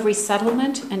 issues of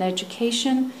resettlement and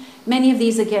education. Many of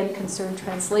these, again, concern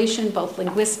translation, both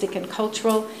linguistic and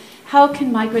cultural. How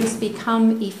can migrants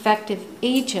become effective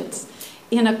agents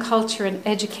in a culture and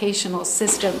educational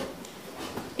system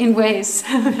in ways?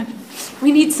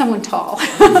 We need someone tall.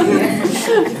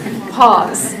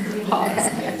 Pause.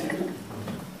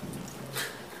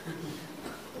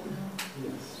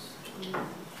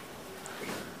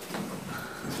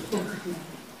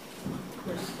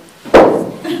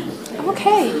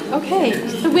 Okay.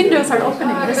 The windows are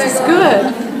opening. This is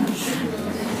good.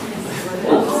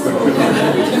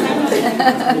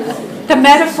 The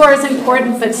metaphor is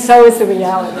important, but so is the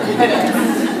reality.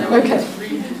 Okay.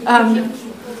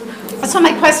 So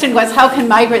my question was, how can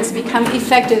migrants become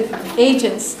effective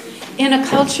agents in a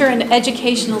culture and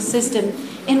educational system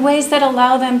in ways that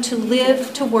allow them to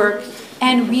live, to work,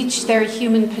 and reach their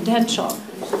human potential?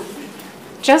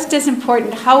 Just as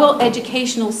important, how will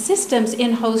educational systems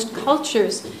in host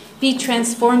cultures be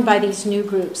transformed by these new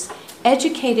groups,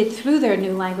 educated through their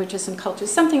new languages and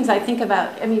cultures? Some things I think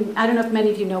about, I mean, I don't know if many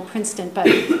of you know Princeton, but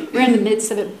we're in the midst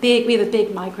of we have a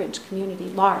big migrant community,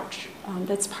 large,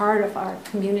 that's part of our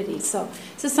community. So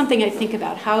this is something I think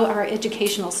about, how our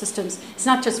educational systems, it's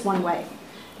not just one way,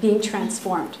 being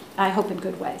transformed, I hope in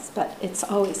good ways, but it's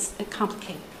always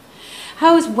complicated.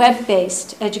 How is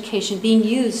web-based education being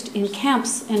used in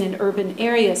camps and in urban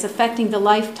areas, affecting the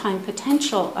lifetime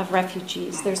potential of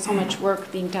refugees? There's so much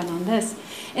work being done on this.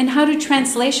 And how do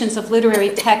translations of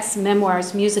literary texts,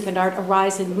 memoirs, music, and art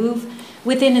arise and move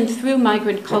within and through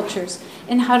migrant cultures?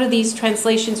 And how do these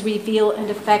translations reveal and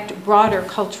affect broader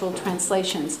cultural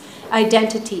translations,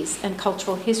 identities, and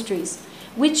cultural histories?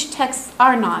 Which texts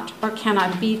are not or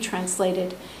cannot be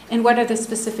translated? And what are the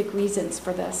specific reasons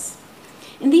for this?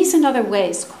 In these and other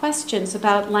ways, questions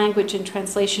about language and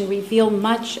translation reveal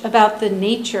much about the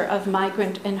nature of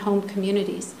migrant and home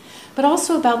communities, but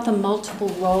also about the multiple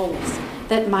roles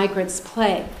that migrants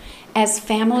play as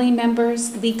family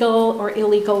members, legal or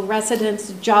illegal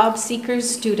residents, job seekers,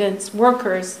 students,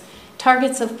 workers,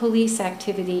 targets of police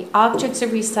activity, objects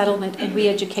of resettlement and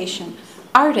re-education,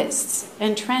 artists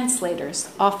and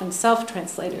translators, often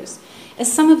self-translators.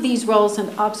 As some of these roles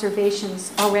and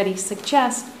observations already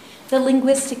suggest, the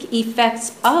linguistic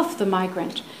effects of the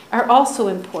migrant are also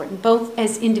important, both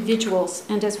as individuals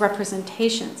and as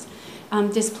representations.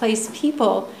 Displaced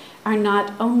people are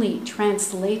not only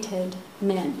translated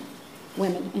men,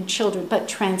 women, and children, but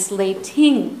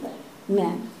translating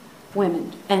men,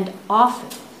 women, and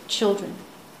often children.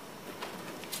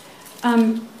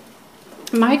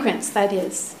 Migrants, that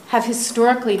is, have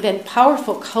historically been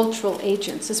powerful cultural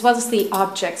agents, as well as the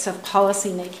objects of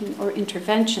policymaking or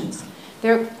interventions.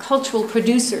 They're cultural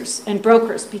producers and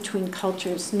brokers between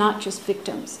cultures, not just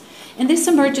victims. And this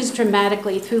emerges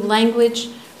dramatically through language,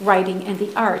 writing, and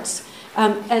the arts,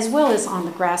 as well as on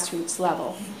the grassroots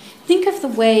level. Think of the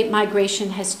way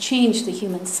migration has changed the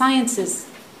human sciences,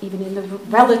 even in the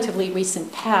relatively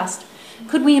recent past.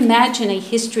 Could we imagine a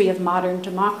history of modern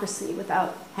democracy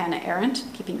without Hannah Arendt,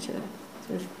 keeping to the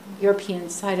sort of European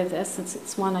side of this, since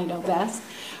it's one I know best,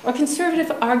 or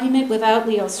conservative argument without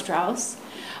Leo Strauss,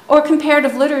 or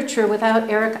comparative literature without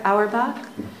Eric Auerbach,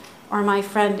 or my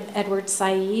friend Edward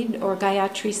Said, or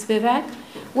Gayatri Spivak?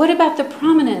 What about the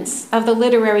prominence of the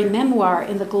literary memoir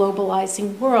in the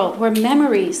globalizing world, where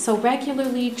memory so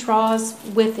regularly draws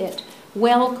with it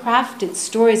well-crafted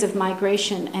stories of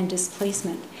migration and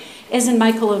displacement, as in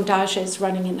Michael Ondaatje's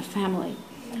Running in the Family?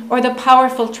 Or the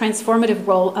powerful transformative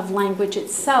role of language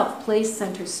itself plays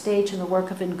center stage in the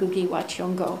work of Ngugi wa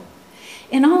Thiong'o.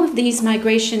 In all of these,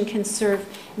 migration can serve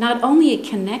not only a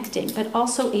connecting, but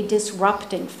also a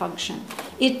disrupting function.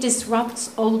 It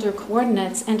disrupts older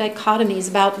coordinates and dichotomies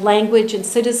about language and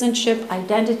citizenship,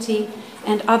 identity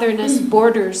and otherness,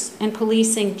 borders and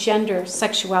policing, gender,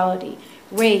 sexuality,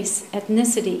 race,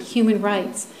 ethnicity, human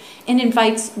rights, and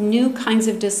invites new kinds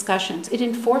of discussions. It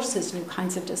enforces new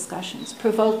kinds of discussions,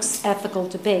 provokes ethical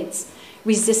debates,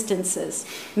 resistances,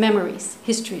 memories,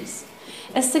 histories.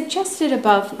 As suggested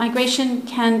above, migration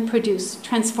can produce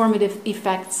transformative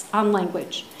effects on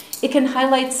language. It can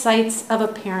highlight sites of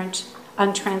apparent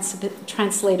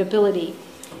untranslatability,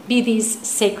 be these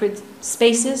sacred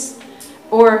spaces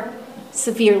or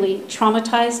severely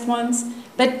traumatized ones,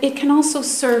 but it can also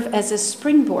serve as a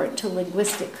springboard to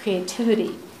linguistic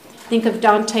creativity. Think of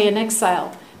Dante in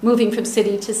exile, moving from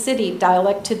city to city,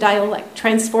 dialect to dialect,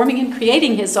 transforming and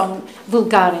creating his own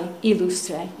vulgare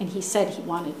illustre. And he said he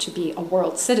wanted to be a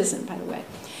world citizen, by the way.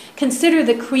 Consider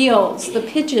the Creoles, the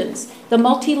Pidgins, the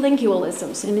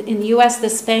multilingualisms, in the US, the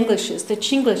Spanglishes, the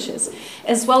Chinglishes,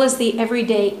 as well as the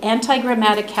everyday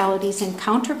anti-grammaticalities and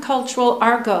countercultural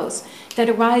argots that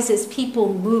arise as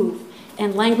people move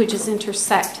and languages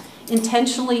intersect.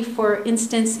 Intentionally, for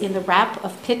instance, in the rap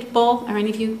of Pitbull. Are any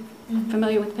of you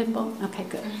familiar with Pitbull? Okay,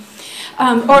 good.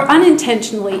 Or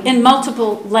unintentionally in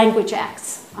multiple language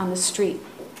acts on the street.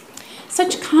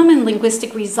 Such common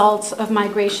linguistic results of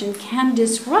migration can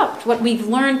disrupt what we've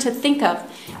learned to think of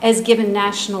as given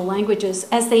national languages,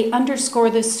 as they underscore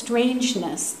the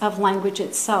strangeness of language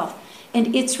itself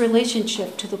and its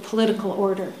relationship to the political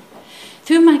order.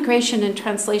 Through migration and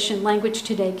translation, language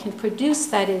today can produce,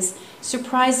 that is,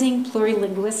 surprising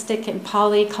plurilinguistic and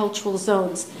polycultural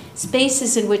zones,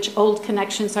 spaces in which old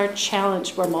connections are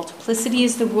challenged, where multiplicity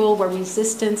is the rule, where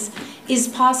resistance is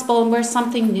possible, and where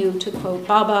something new, to quote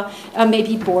Baba, may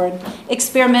be born.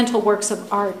 Experimental works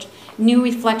of art, new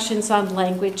reflections on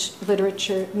language,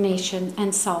 literature, nation,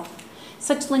 and self.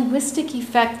 Such linguistic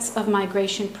effects of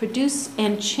migration produce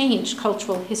and change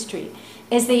cultural history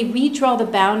as they redraw the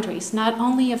boundaries not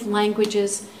only of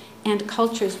languages and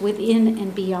cultures within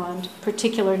and beyond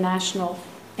particular national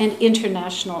and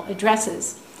international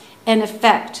addresses, an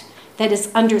effect that is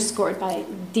underscored by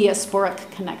diasporic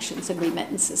connections and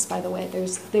remittances, by the way.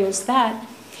 There's that.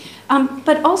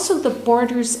 But also the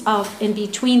borders of and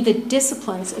between the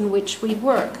disciplines in which we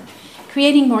work,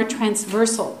 creating more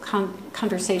transversal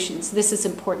conversations. This is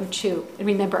important too. And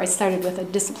remember, I started with a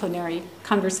disciplinary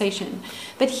conversation.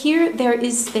 But here there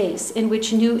is space in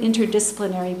which new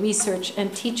interdisciplinary research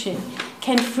and teaching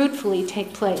can fruitfully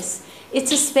take place.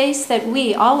 It's a space that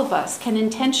we, all of us, can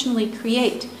intentionally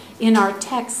create in our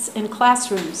texts and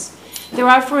classrooms. There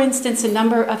are, for instance, a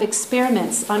number of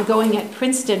experiments ongoing at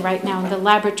Princeton right now in the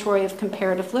Laboratory of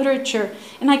Comparative Literature,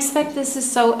 and I expect this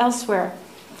is so elsewhere.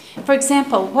 For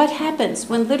example, what happens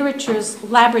when literature's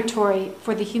laboratory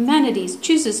for the humanities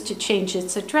chooses to change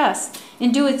its address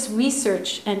and do its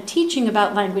research and teaching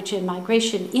about language and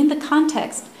migration in the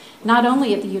context not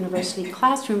only of the university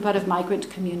classroom, but of migrant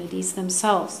communities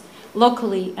themselves,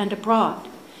 locally and abroad?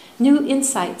 New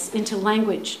insights into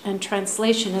language and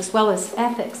translation, as well as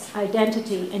ethics,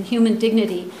 identity, and human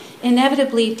dignity,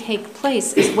 inevitably take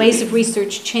place as ways of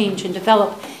research change and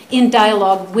develop in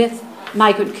dialogue with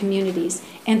migrant communities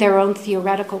and their own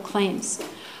theoretical claims.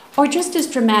 Or just as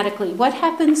dramatically, what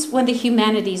happens when the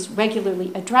humanities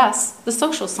regularly address the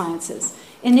social sciences,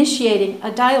 initiating a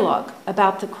dialogue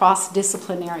about the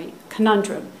cross-disciplinary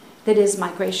conundrum that is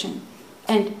migration?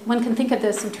 And one can think of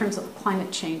this in terms of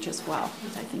climate change as well.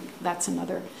 I think that's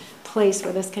another place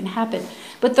where this can happen.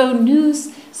 But though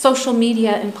news, social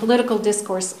media, and political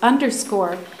discourse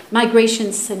underscore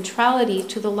migration's centrality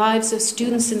to the lives of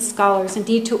students and scholars,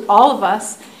 indeed to all of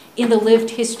us in the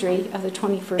lived history of the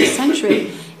 21st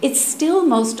century, it's still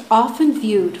most often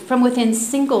viewed from within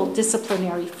single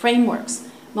disciplinary frameworks,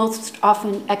 most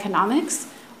often economics,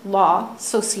 law,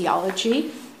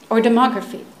 sociology, or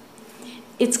demography.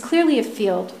 It's clearly a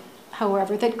field,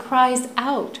 however, that cries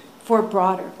out for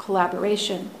broader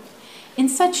collaboration. In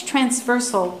such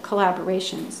transversal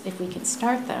collaborations, if we can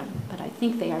start them, but I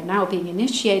think they are now being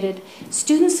initiated,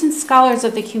 students and scholars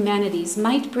of the humanities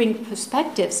might bring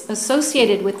perspectives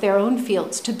associated with their own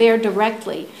fields to bear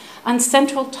directly on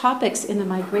central topics in the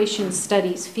migration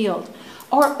studies field,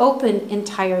 or open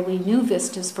entirely new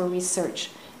vistas for research,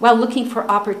 while looking for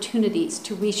opportunities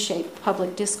to reshape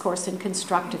public discourse in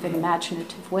constructive and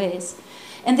imaginative ways.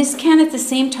 And this can at the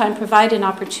same time provide an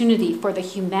opportunity for the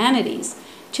humanities,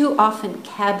 too often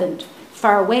cabined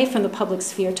far away from the public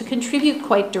sphere, to contribute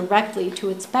quite directly to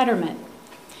its betterment.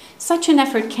 Such an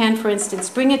effort can, for instance,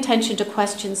 bring attention to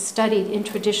questions studied in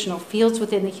traditional fields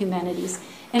within the humanities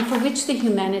and for which the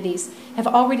humanities have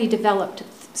already developed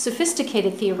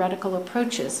sophisticated theoretical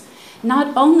approaches.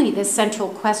 Not only the central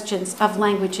questions of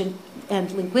language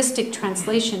and linguistic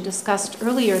translation discussed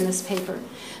earlier in this paper,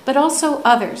 but also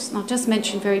others, and I'll just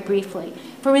mention very briefly.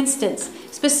 For instance,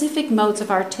 specific modes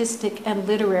of artistic and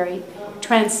literary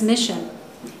transmission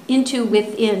into,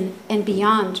 within, and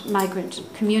beyond migrant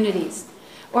communities.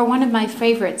 Or one of my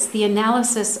favorites, the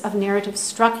analysis of narrative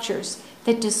structures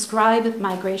that describe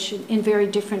migration in very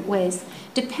different ways,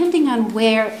 depending on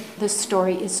where the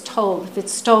story is told. If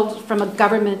it's told from a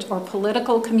government or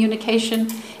political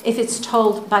communication, if it's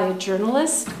told by a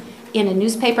journalist in a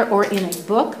newspaper or in a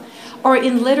book, or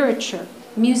in literature,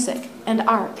 music, and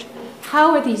art.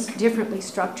 How are these differently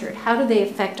structured? How do they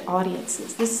affect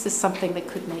audiences? This is something that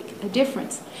could make a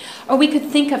difference. Or we could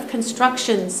think of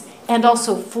constructions and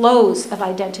also flows of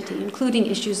identity, including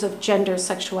issues of gender,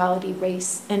 sexuality,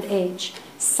 race, and age,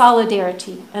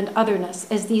 solidarity, and otherness,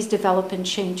 as these develop and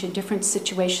change in different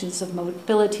situations of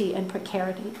mobility and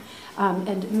precarity.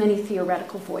 And many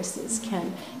theoretical voices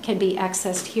can be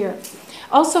accessed here.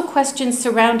 Also questions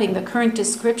surrounding the current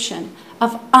description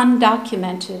of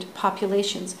undocumented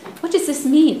populations. What does this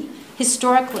mean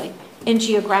historically and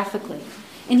geographically?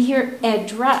 And here,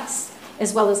 address,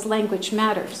 as well as language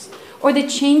matters. Or the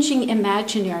changing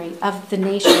imaginary of the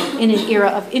nation in an era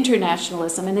of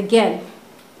internationalism. And again,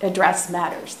 address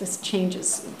matters. These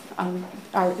changes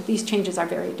are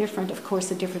very different, of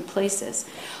course, at different places.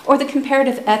 Or the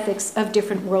comparative ethics of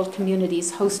different world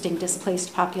communities hosting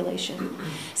displaced population.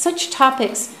 Such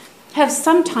topics have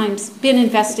sometimes been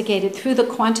investigated through the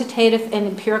quantitative and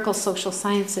empirical social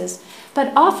sciences,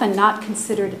 but often not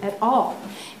considered at all.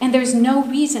 And there's no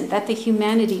reason that the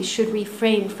humanities should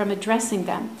refrain from addressing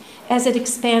them as it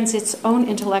expands its own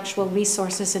intellectual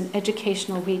resources and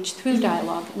educational reach through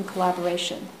dialogue and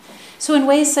collaboration. So in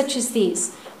ways such as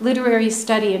these, literary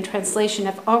study and translation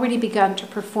have already begun to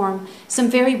perform some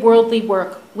very worldly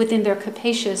work within their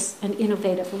capacious and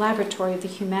innovative laboratory of the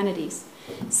humanities.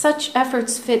 Such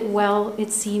efforts fit well,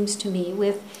 it seems to me,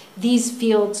 with these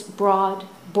fields' broad,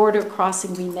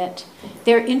 border-crossing remit,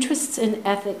 their interests in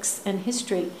ethics and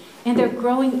history, and their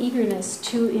growing eagerness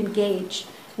to engage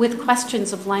with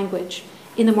questions of language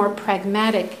in the more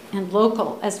pragmatic and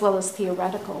local, as well as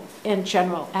theoretical and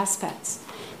general aspects.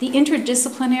 The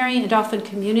interdisciplinary and often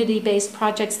community-based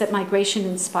projects that migration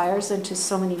inspires into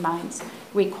so many minds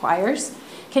requires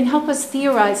can help us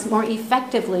theorize more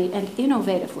effectively and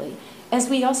innovatively, as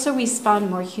we also respond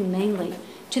more humanely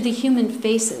to the human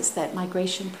faces that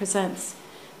migration presents.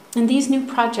 And these new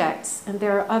projects, and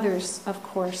there are others, of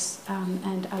course,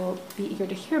 and I will be eager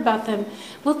to hear about them,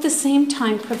 will at the same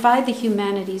time provide the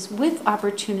humanities with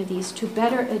opportunities to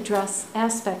better address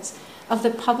aspects of the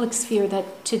public sphere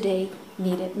that today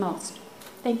need it most.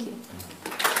 Thank you.